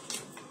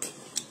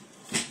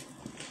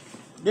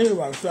 Bẹ́ẹ̀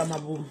wà fún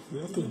amabo.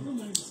 Okay.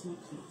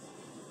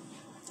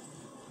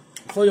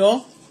 For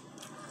your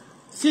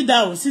sit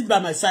down, sit by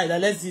my side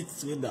and let's eat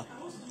together.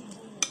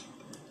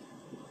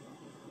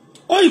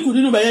 Oh, you could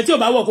do better. Tí o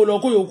bá wọ̀ kó lọ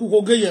kó yòókù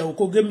kó gé yẹ̀ o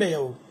kó gé mẹ́yẹ̀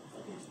o.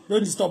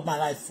 Don't disturb my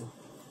life.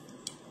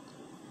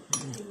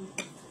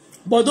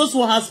 But those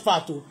one has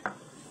fat too.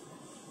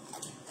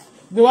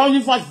 The one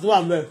only fat is the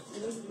one there.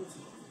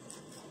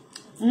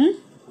 It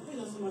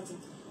doesn't matter.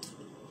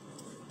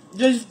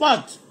 There is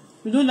fat.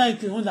 You don't like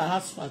the one that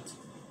has fat.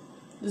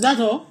 Is that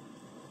all?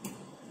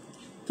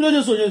 Kí ló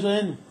dé so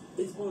yẹn?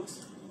 It's burnt.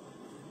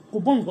 Kò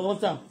bọ́n nǹkan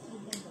lọ́tà.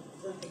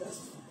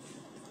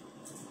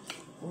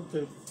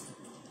 Okay.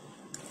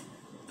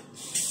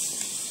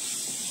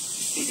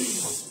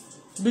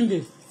 Bring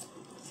it.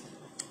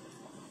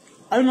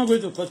 Are you not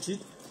going to cut it?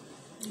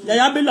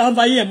 Yaya Bello ń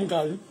fa yí ẹ̀mú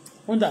gàrí.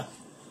 Wonder.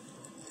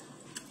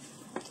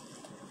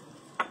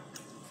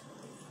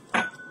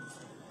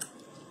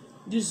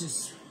 This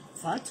is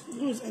fat.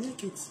 Yes, I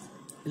like it.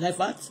 You like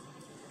fat?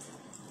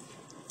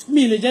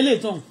 Mi lè jẹ lè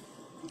tán.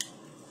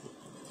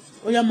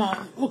 Ó yá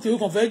máa okay, ó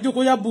kàn fẹ́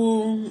jókòó yá bu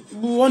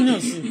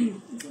onion sí.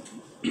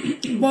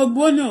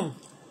 Bu onion.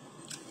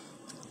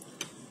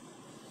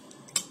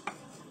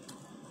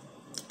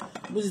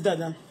 Bó ti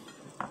dáadáa.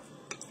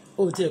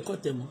 Ó ti ẹ̀kọ́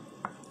tẹ̀ mọ́.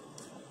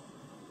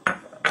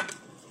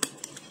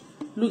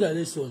 Look at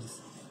this one.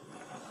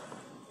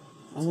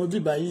 Àwọn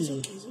bíbá yìí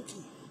ni.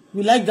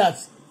 You like that?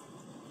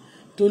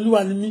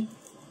 Tolúwa ni mí.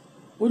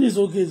 Ó ní it's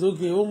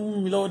okay. Ó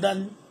mú mi lọ́wọ́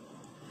dání.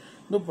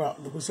 No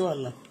problem. Kò sí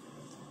wàhálà.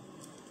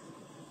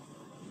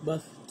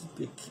 Bath to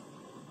take.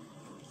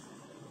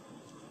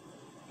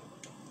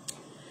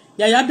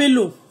 Yaya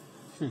Bello.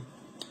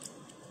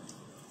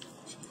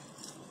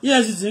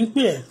 Yes, it's in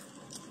pay.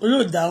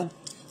 Olóò dáhùn.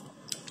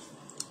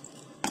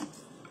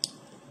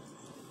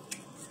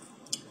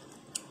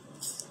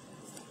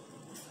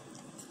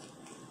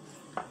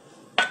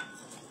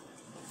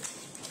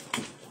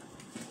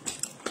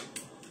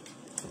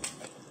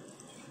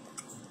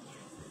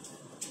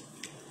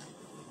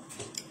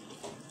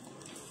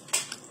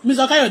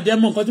 Mr. Káyọ̀dé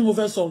mọ nǹkan tí mo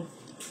fẹ́ sọ.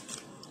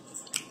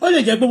 Ó lè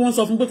jẹ́ pé wọ́n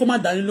sọ fún pé kó má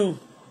dání lóhùn.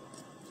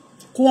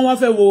 Kó wọ́n wá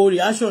fẹ́ wo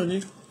reaction ni.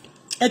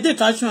 Ẹ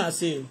take action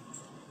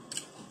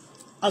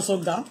as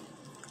ọ̀gá.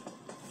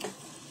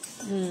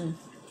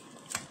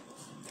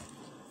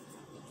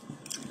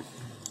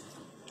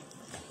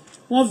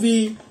 Wọ́n fi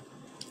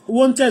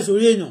owó ń tẹ̀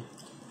sórí èèyàn.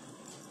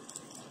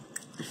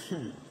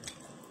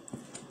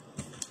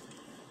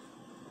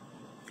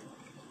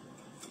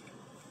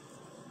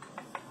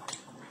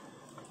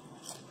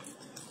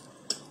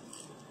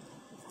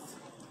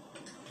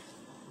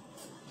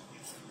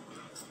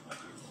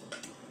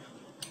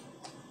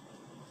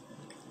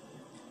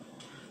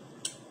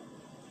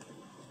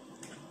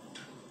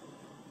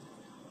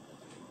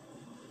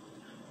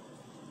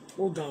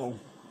 Ó ga ọ̀.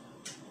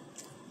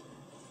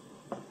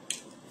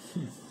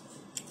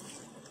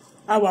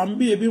 Àwa ń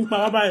bí ebi ń pa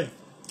wá báyìí.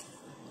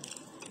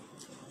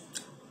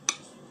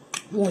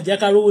 Wọn ò jẹ́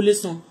ká rówó lé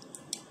san.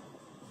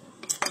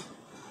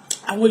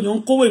 Àwọn èèyàn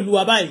ń kówó ìlú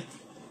wa báyìí.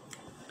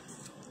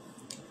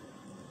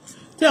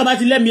 Tí ó bá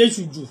ti lẹ́mìí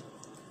èṣù jù,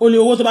 ó lè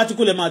owó tó bá ti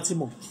kó lè máa ti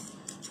mọ̀.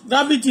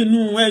 Gravity inú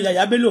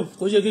Yaya Bello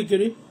kò ṣe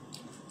kékeré.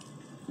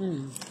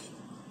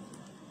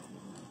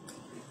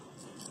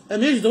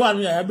 Ẹ̀mí èṣù tó wà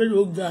nínú Yaya Bello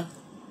ó ga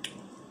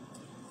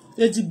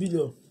 80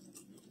 billion.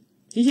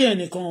 Kì í ṣe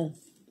ẹnìkan o.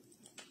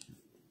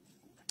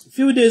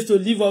 Few days to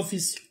leave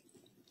office.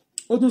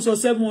 Ó tún sọ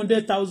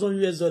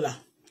 $700,000.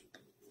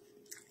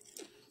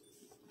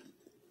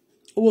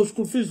 Owó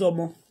school fees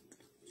ọmọ.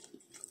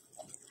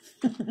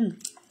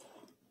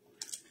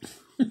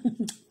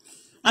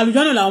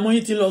 Àlùjọ́nà làwọn ọmọ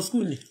yìí ti lọ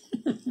school ni.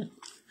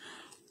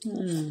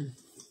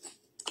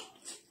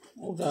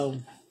 Ó ga o.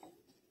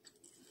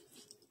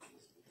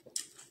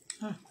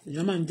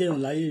 Èèyàn máa ń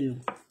jẹun láyé yẹn.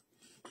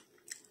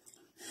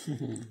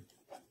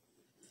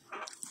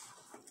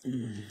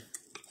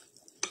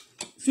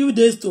 Few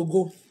days to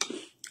go.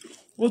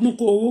 Ó tún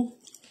kó owó.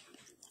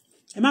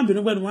 Ẹ má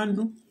bínú pẹ̀lú wá ń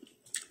dún.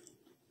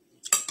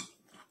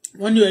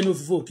 Wọ́n ní ẹni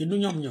òfìfo kì í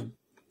dún yànmùyàn.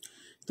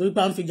 Torí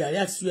pa ń fi gàrí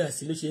àti súyà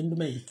sí ló ṣe ń dún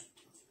mẹ́yìn.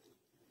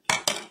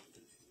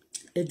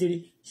 Ẹdiri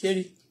ṣé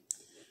rí.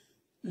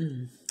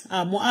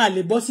 Àmọ́ a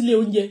lè bọ́ sílé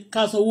oúnjẹ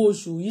ká sanwó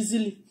oṣù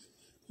easily.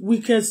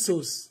 Wicked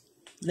souls.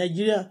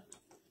 Nigeria.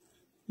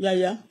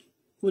 Yaya.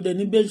 Kò dẹ̀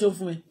ní bẹ́ńṣọ́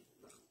fún ẹ.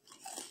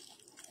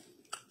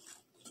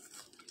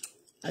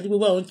 Àti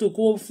gbogbo àwọn tó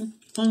kówó fún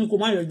wọ́n ní kó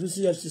má yọjú sí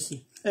FCC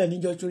ẹ̀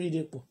níjọ́ tó rí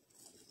de pọ̀.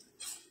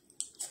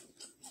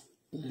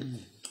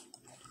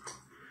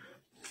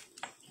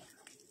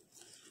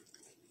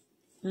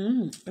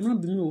 Ẹ má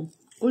bínú o,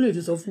 ó lè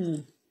ti sọ fún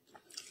un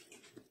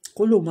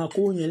kó lóun máa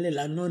kówó yẹn lẹ̀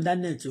lánàá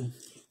dánẹ̀tì o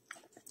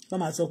wọ́n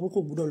máa sọ pé kò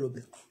gbúdọ̀ lọ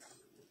bẹ̀.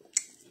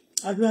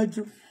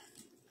 Aṣíwájú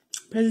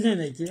president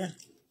Nigeria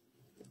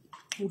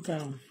ó ga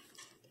ọ.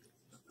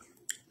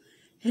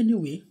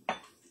 Anyway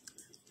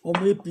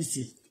ọmọ APC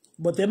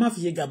but ẹ má fi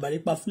ṣe gàbàrí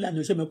pa Fúlàní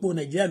o ṣe mọ̀ pé owó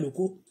Nàìjíríà ló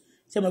kó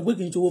ṣe mọ̀ pé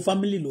kì í ṣe owó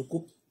fámìlì ló kó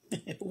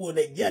owó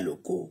Nàìjíríà ló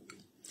kó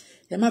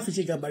ẹ má fi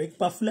ṣe gàbàrí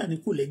pa Fúlàní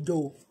kò lẹ́jọ́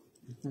o.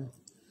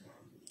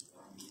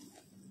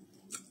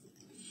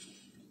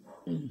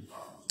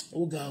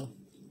 Ó ga ọ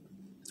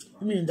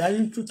mi ì dárí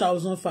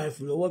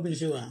 2005 lọ́wọ́ bí n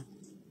ṣe wà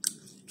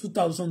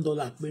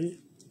 $2,000 péré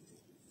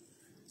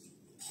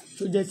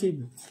tó jẹ́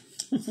tèmi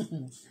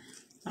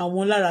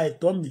àwọn lára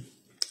ẹ̀tọ́ mi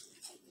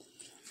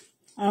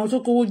àwọn tó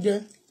kówó jẹ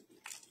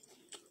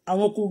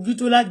àwọn Kogi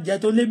tó láti jẹ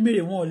tó lé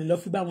mèrè wọn ò lè lọ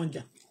fi bá wọn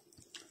jà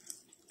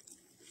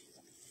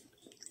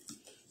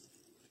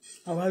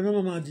àwa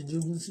ló máa dìde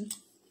ogun sí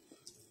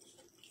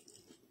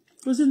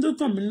kó sí tó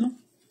kàn mí ná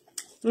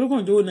lórúkọ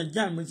ìjọba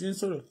Nàìjíríà mi ti ń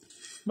sọ̀rọ̀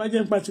bá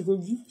jẹ́ nípa ti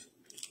Kogi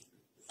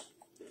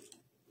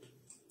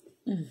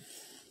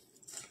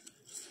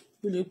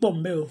ó lè pọ̀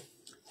mbẹ́ o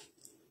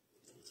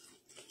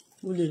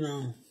ó lè nà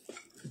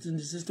ètò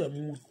ní sísítọ̀ mi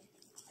mọ̀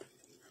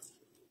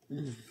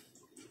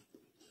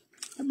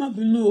ẹ má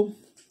bínú o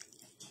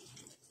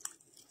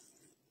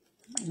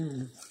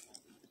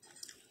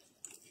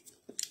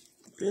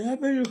Yaya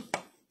Bello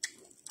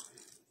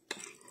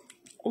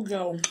ó ga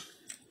o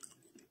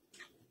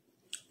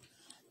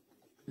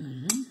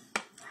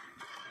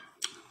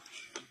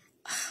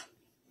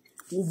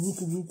ó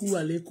burúkú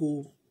wà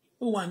lẹ́kọ̀ọ́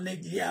ó wà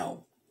Nàìjíríà o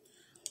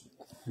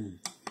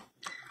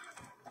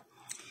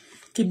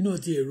kí mi náà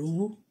ti ẹ̀rọ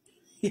owó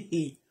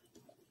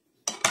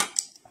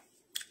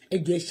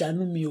ẹjọ́ ẹ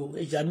ṣàánú mi o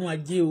ẹ ṣàánú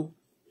ajé o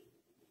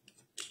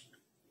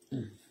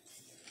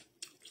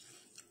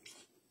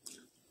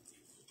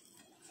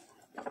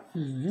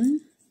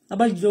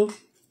abájọ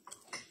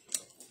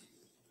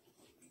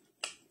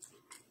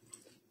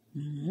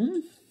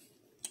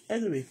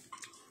anyway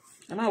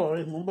ẹ má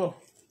wọrí mú bọ̀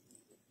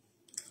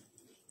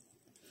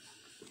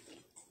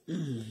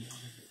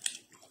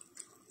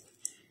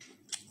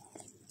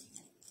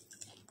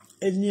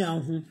ẹ ní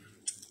ahun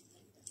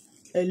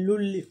ẹ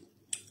lólè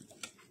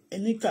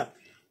ẹnìkà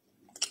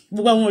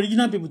gbogbo àwọn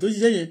original people tó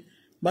ṣiṣẹ́ yẹn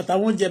bàtà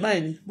wọn jẹ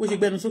báyìí ni bó ṣe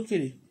gbẹnu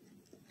sókèrè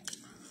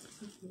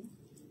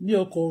bí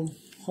ọkọ̀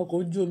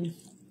ojú omi.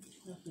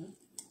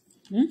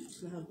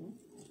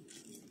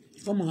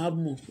 Come on, have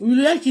more. You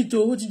like it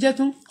o ti jẹ́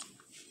tán.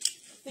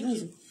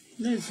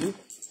 Nice.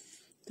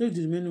 Take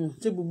the menu.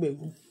 Take gbogbo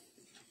ẹ̀gbọ́n.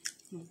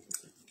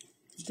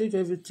 Take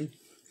everything.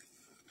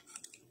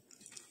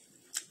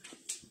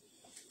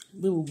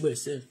 Gbé gbogbo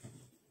ẹ̀sẹ̀.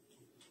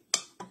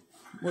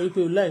 Mo rí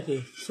pé o like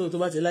it. So tó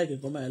bá ti like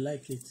it, come I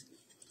like it.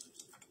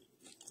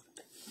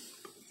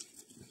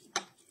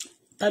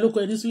 Ta ló kọ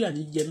ẹni súyà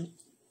ní jẹnu?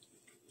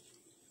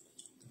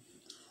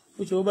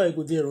 Ó ṣe wọ́n báyìí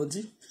kò ti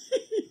rántí.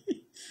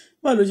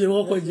 Báwo ló ṣe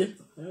wọ́kọ̀ jẹ́?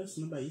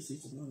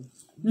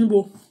 Níbo?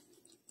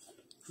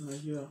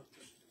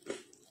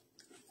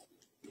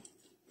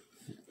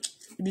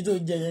 Ibi tó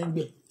jẹ yẹn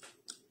gbẹ.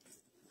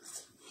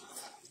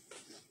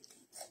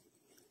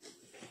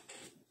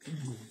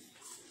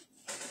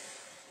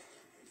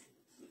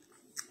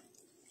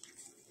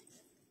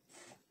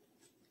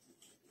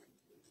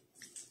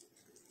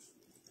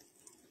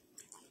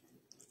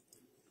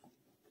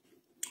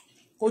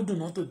 Ó dùn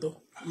náà tó tọ́.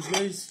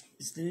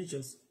 It's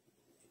delicious.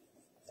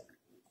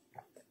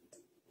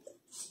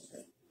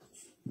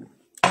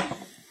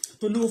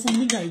 To lówó fún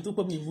mi gàrí tó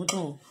pọ̀ mi ìmú tán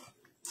o.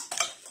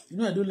 You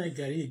know I don't like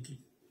gàrí again.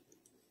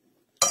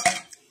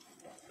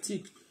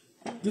 Tick.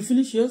 You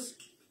finish yours?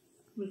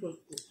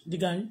 The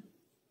gàrí?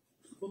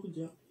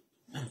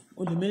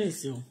 Only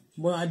minutes o.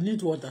 But I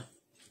need water.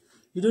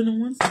 You don't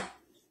want?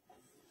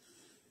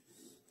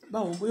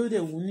 Báwo bóyá ó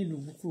dẹ̀ wù nílùú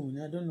búkú ni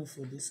I don't know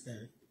for this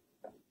gàrí.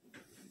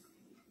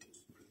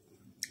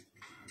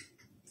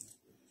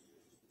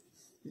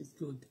 It's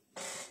good.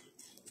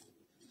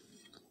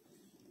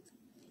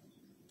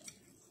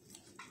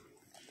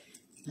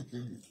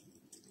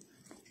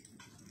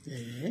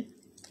 Yeah.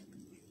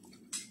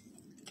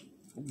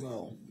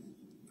 Wow.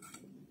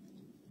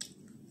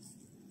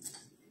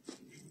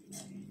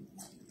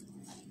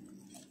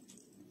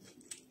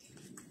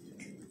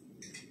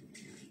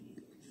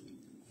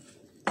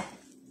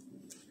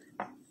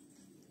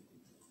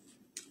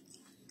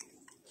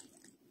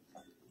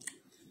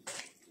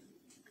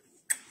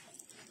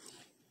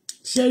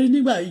 Ṣé rí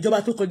nígbà ìjọba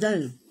tó kọjá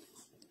yẹn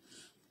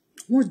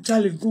wọ́n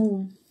jalè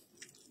gan-an.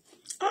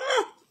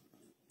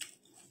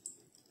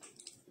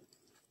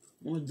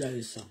 Wọ́n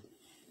jalè sàn.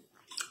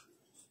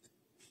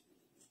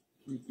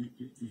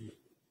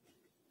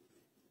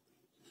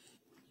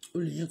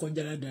 Olè yẹn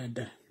kọjá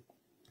dáadáa.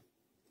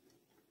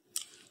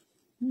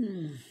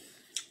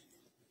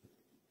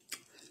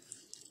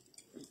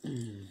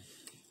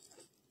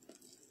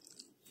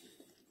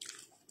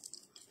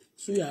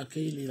 Suya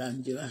kéèlì là ń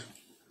jẹ bá.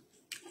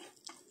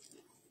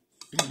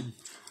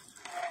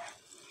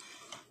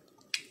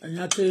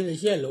 Ẹ̀yin akéèlì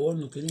iṣẹ́ ẹ̀ lọ́wọ́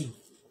nù kínní.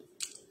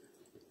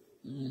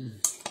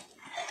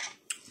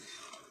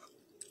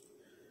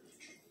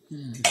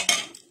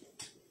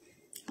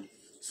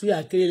 Suya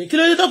akérèlé kí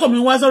ló dé tọkọ mi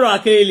wá sọ̀rọ̀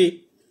akérèlé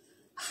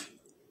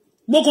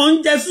mo kàn ń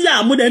jẹ suya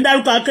mo dẹ̀ ń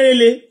dárúkọ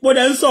akérèlé mo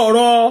dẹ̀ ń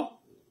sọ̀rọ̀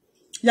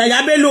Yaya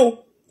Bello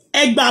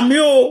ẹ gbà mí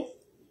o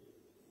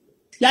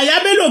Yaya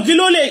Bello kí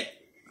ló lè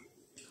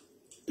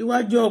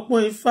iwájú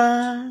ọpọ́n ifá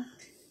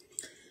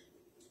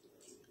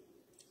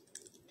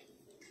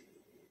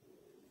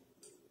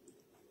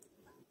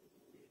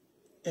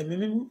ẹ̀mí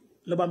mímú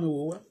ló bá mi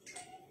wò wá.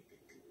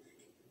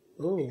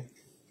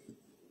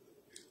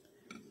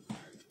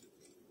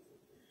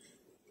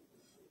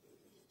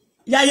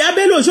 Yaya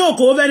Bello ṣó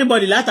kó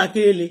anybody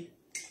látàkérèlé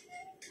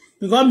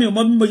because mi ò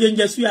mọ bí mo ṣe ń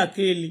jẹ suya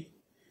kérèlé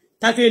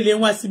tákérèlé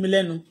ń wá sí mi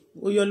lẹ́nu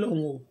ó yọ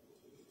lọ́hùn o.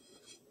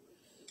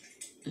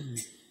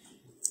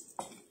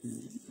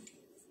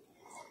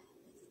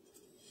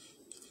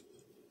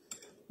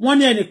 Wọ́n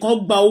ní ẹnìkan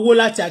gba owó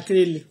láti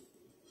akérèlé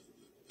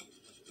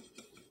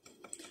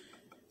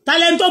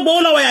talent tó gbowó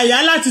lọ́wọ́ Yaya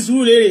láti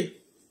Sùúrùlérè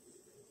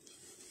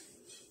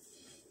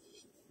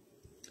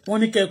wọ́n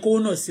ní kẹ́ kó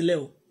náà sílẹ̀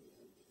o.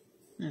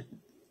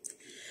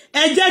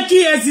 Ẹ jẹ́ kí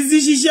EFCC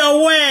ṣiṣẹ́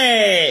owó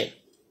ẹ̀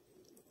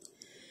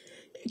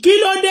kí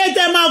ló dé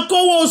tẹ́ máa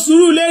kówó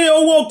Sùúrùlérè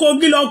owó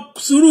Kogi lọ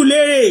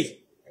Sùúrùlérè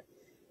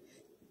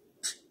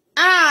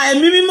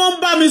ẹ̀mí mímọ́ ń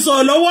bá mi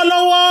sọ̀rọ̀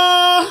lọ́wọ́lọ́wọ́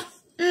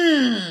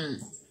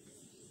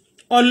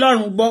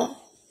Ọlọ́run gbọ́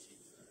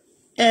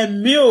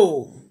ẹ̀mí o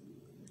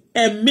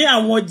ẹ̀mí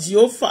àwọn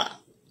Jèhófà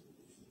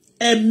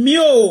ẹ̀mí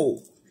o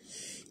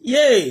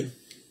yé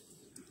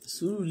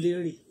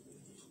Sùúrùlérè.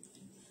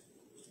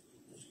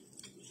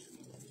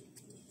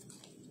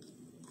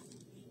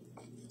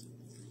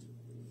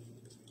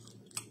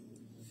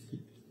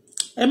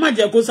 Ẹ má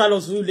jẹ́ kó sá lọ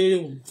Sùúrùlérè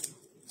o.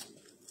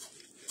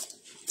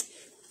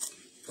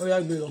 Ó yá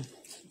gbé lọ.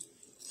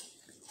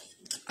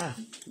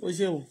 Ó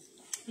ṣe o.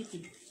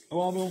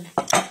 Àwọn ọmọ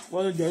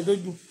wọn ló jẹ́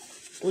lójú.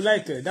 Ó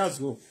láìkẹ̀ that's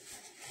all.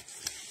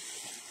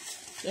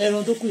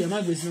 Ẹran tó kù yẹn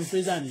má gbé sínú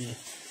freezer nìyẹn.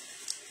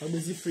 Ó gbé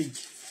sí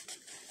fridge.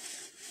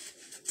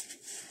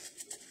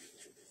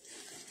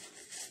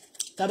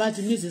 Tá bá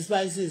ti mix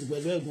spices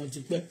pẹ̀lú ẹ̀gbọ́n ti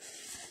pẹ́.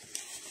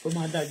 Ó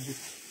máa dájú.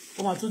 Ó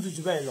máa tún dùn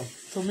jù báyìí lọ.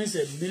 Tó mix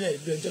ẹ̀ bílẹ̀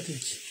bí ọjọ́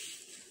kejì.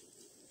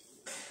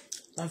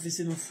 a fi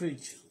sínú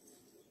fridge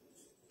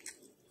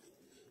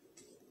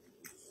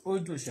ó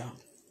dùn ṣá.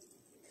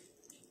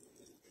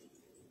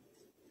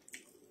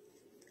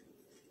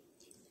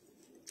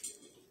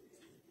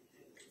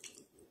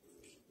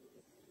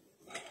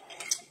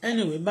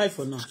 Anyway, bye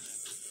for now.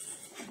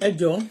 Ẹ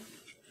jọ̀ọ́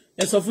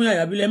ẹ sọ fún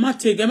Yaya Bello,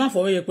 ẹ má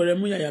fọwọ́ yẹpẹrẹ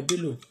mú Yaya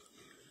Bello.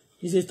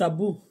 It's a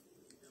taboo.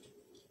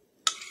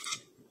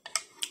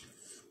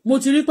 Mo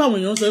ti rí pàwọn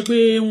èèyàn sọ pé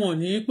wọn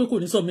ní pé kò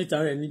ní submit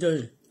rẹ̀ níjọ́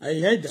yẹn. I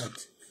heard that.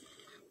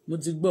 Mo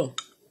ti gbọ́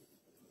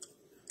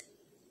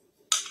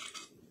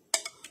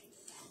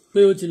pé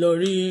ó ti lọ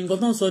rí nǹkan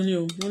tó ń sọ ní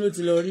o, wọ́n ló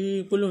ti lọ rí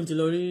pé lóun ti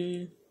lọ rí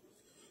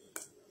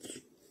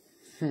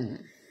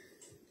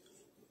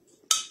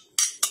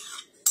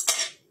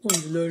òun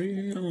ti lọ rí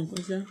àwọn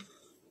nǹkan ṣá.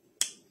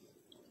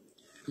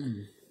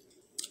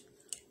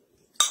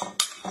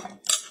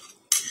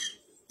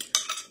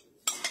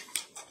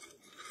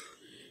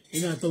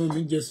 Èmi àtọmọ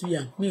mi jẹ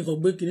súyà mi nǹkan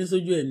gbé kinní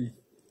sójú ẹ̀ ni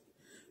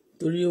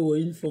torí ó wọ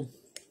uniform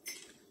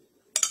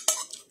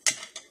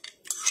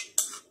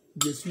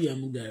jẹ súyà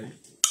mú gàrí.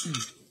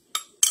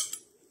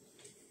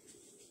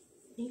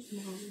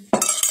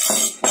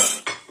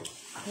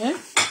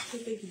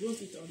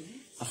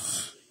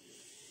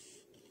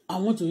 I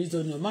want to eat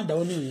onion. Má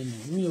dáwọ́ ní onion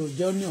náà. Mi ò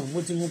jẹ onion. Mo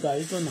ti mú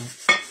gàrí tán náà.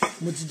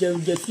 Mo ti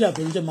jẹ súyà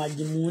tó ń jẹ máa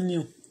jẹ mu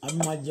onion. Àbí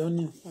máa jẹ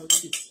onion.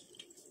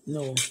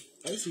 No.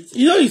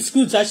 You know it's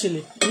good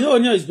actually. You know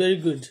onion is very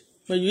good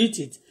when you eat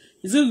it.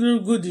 It's really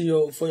good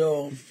in for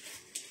your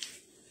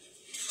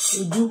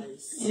ojú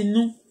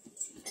inú.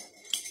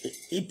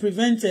 It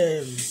prevents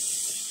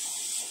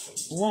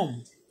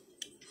worm.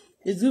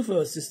 It's good for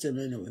your system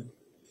anyway.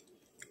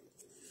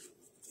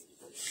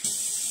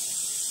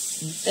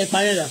 Ẹ̀pà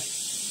yẹn dà.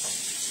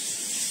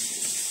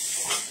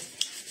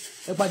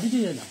 Ẹ̀pà dídì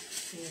yẹn dà.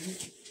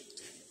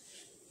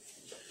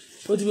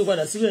 Ó ti gbé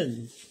padà síbẹ̀ ni.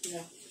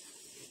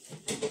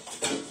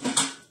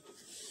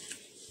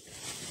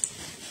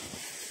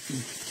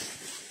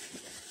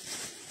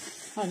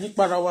 A ní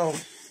para wa o.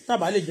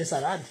 Tábà lè jẹ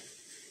sàláàdì.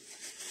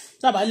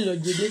 Tábà lè lọ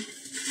jẹdé.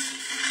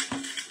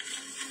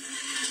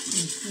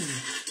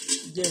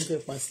 Jẹ́ ń fẹ́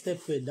pa step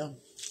ẹ̀ down.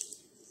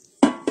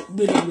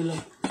 Gbé lọ.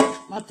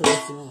 Má tọrọ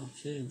sí wọn.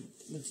 Ṣé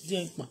mo ti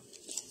jẹ́ ìpà.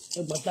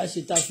 Ẹgbà tá a ṣe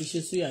tá a fi ṣe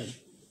súyà yìí.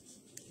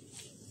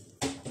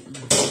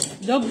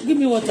 Don't give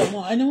me water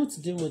more. I don't want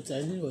to drink water.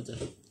 I need water.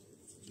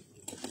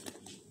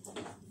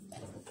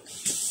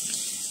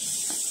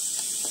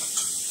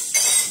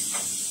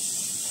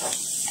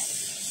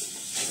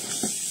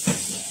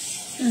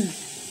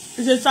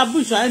 It's a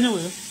taboo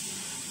anyway.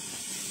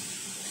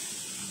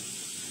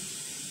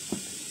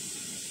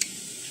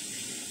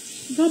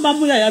 Tó bá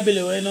mú Yaya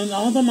Bello ẹ lọ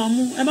àwọn tó máa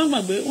mú ẹ má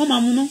gbàgbé wọ́n máa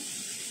mú ná.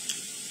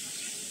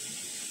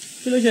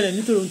 Kí ló ṣẹlẹ̀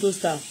ní Toronto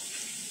Star?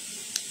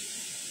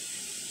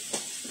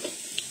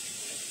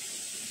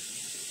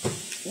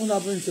 What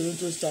happened in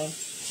Toronto Star?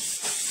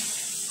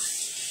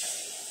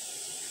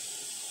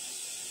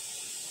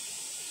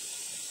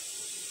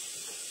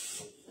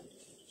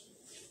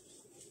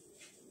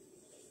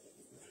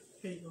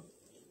 Here you go.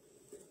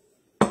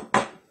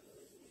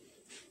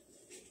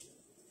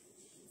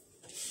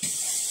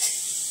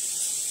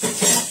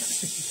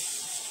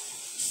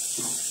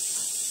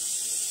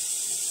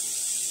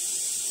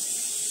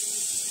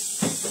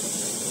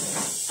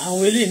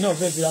 Àwọn eléyìí náà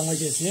fẹ́ fi àwọn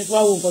ṣe sí wá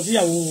wo nǹkan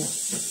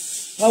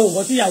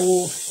tíyàwó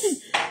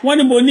wọ́n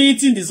ní mo ní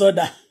eating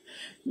disorder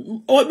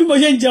bí mo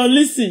ṣe ń jẹun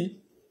lísìn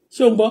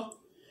ṣé o ń gbọ́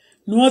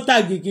ni wọ́n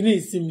tàgì kìíní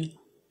ìsinmi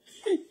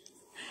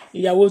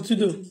ìyàwó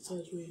túdò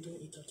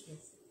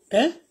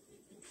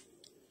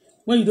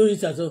when you don't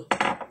eat at all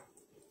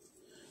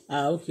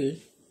okay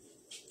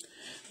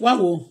wá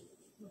wo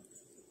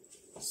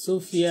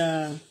Sophia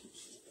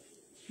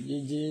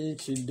Jeje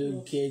Trudeau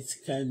get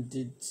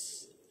candid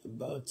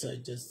about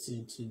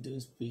adjusting to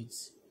those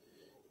bits,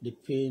 the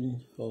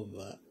pain of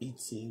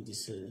eating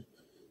disorder.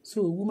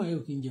 So, woman,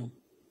 you can jump.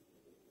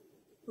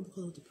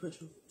 Because of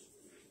depression.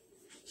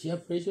 She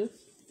have pressure?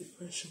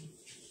 Depression.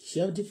 She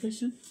have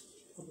depression?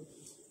 Probably.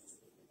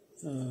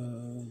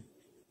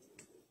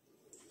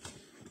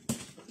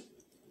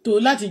 To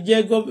láti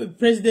jẹ́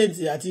president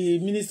àti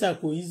minister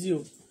kò easy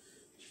o.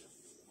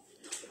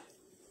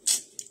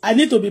 I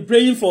need to be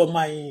praying for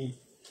my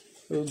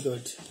oh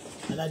God,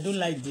 and I don't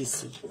like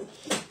this.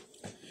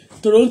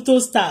 Toronto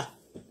Star.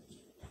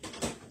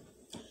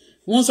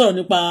 Wọ́n sọ̀rọ̀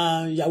nípa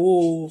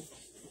ìyàwó.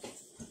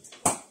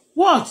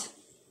 What?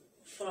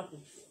 What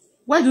happened?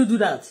 Why do you do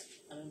that?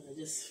 I don't know. I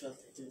just felt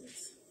like doing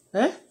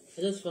it.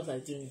 I just felt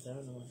like doing it. I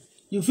don't know why.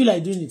 You feel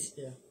like doing it?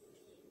 Yeah.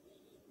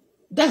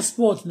 That's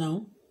sport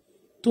now.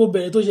 Tó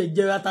bẹ̀rẹ̀ tó ṣe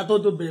jẹ́ ata tó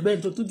bẹ̀rẹ̀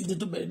bẹ́ẹ̀ tó dìde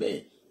tó bẹ̀rẹ̀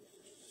bẹ́ẹ̀.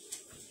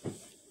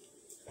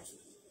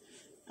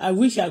 I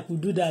wish I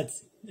could do that.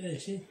 Yeah,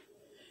 she.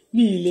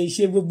 Mi lè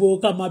ṣe gbogbo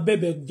ká máa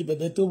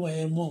bẹ̀bẹ̀ tó mọ̀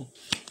ẹ́ mọ̀.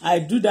 I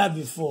do that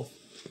before.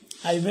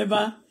 I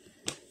remember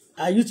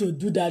I used to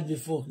do that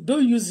before.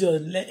 Don't use your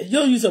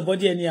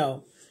body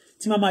anyhow.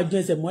 Tí máa máa jọ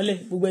ẹsẹ̀ mọ́lẹ̀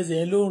gbogbo ẹsẹ̀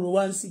yẹn ló ń ro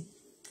wá sí.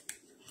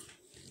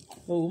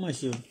 Ó mà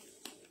ṣe o.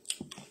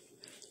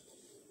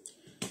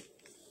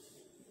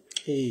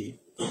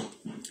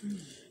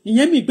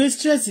 ìyẹn mi pé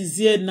stress is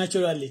here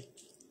naturally.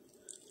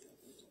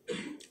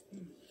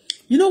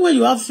 You know when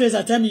you have stress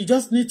at times you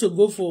just need to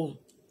go for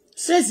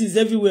stress is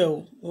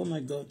everywhere. Oh my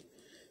God.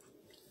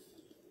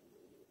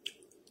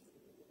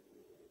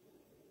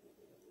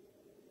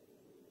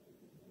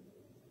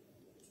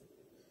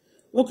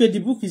 Okay, the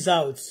book is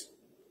out.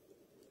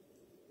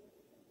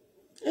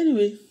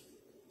 Anyway,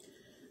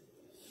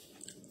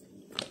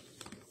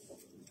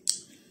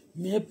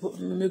 may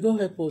God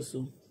help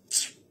also.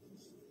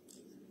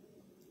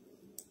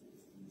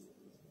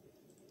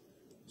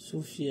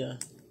 Sophia,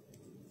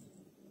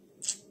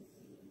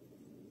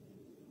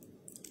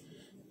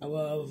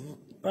 our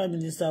Prime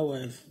Minister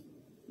wife.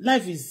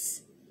 Life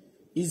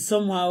is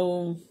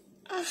somehow.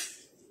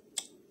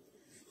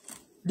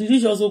 Did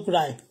she also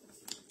cry?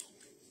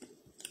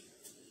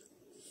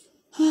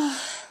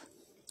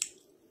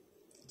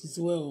 It is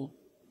well.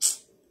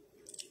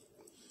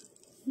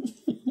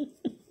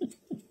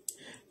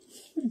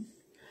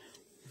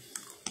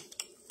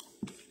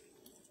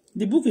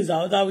 The book is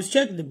out. I will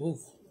check the book.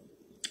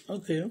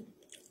 Okay.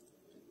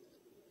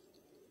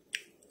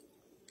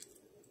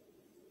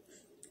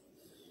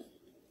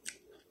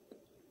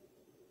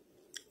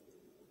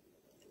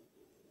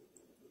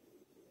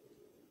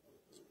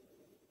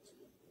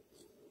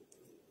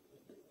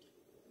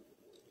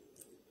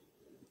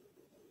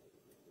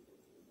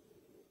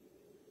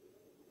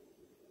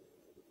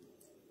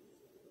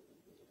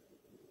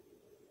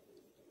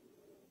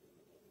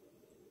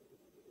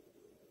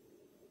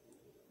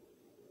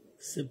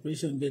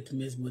 Separation get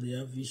messed, but they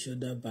have each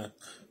other back.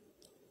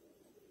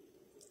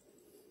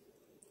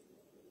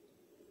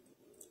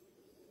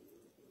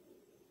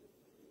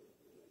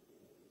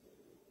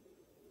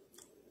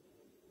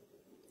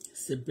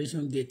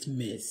 Separation get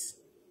messed.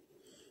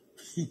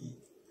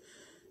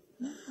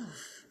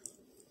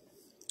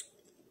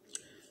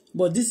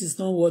 But this is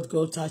not what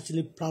God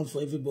actually planned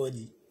for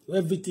everybody.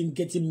 Everything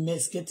getting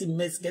messed.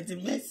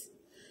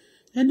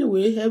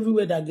 Anyway,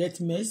 everywhere that gets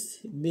messed,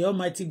 may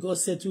Almighty God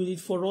settle it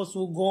for us,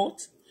 oh God.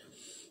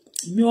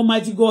 May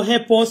Almighty God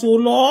help us, oh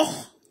Lord.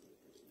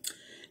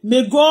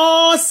 May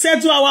God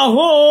settle our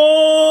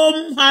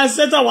home and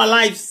settle our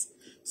lives.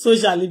 So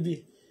shall it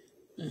be.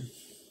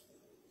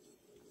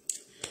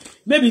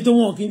 Maybe tó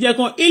wọn kì í jẹ́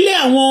kan ilé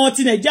àwọn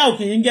tí Nàìjíríà ò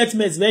kì í get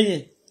mess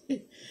bẹ́yẹn.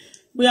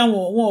 Bóyá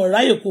wọn ò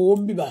ráyè kó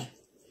ń bíbà.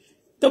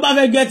 Tó bá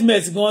fẹ́ get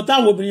mess gan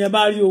táwọn obìnrin yẹn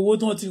bá rí owó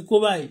tó ti kó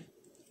báyìí.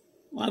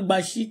 Wọ́n á gba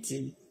ṣíìtì.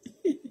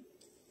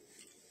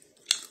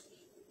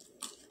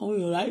 Àwọn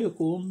èèyàn ráyè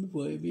kó ń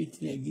bíbọ̀ ẹbí ti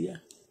Nàìjíríà.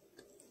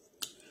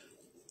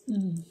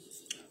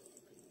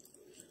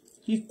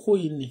 Kíkó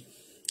ìní.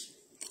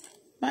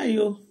 Báyìí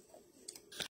o.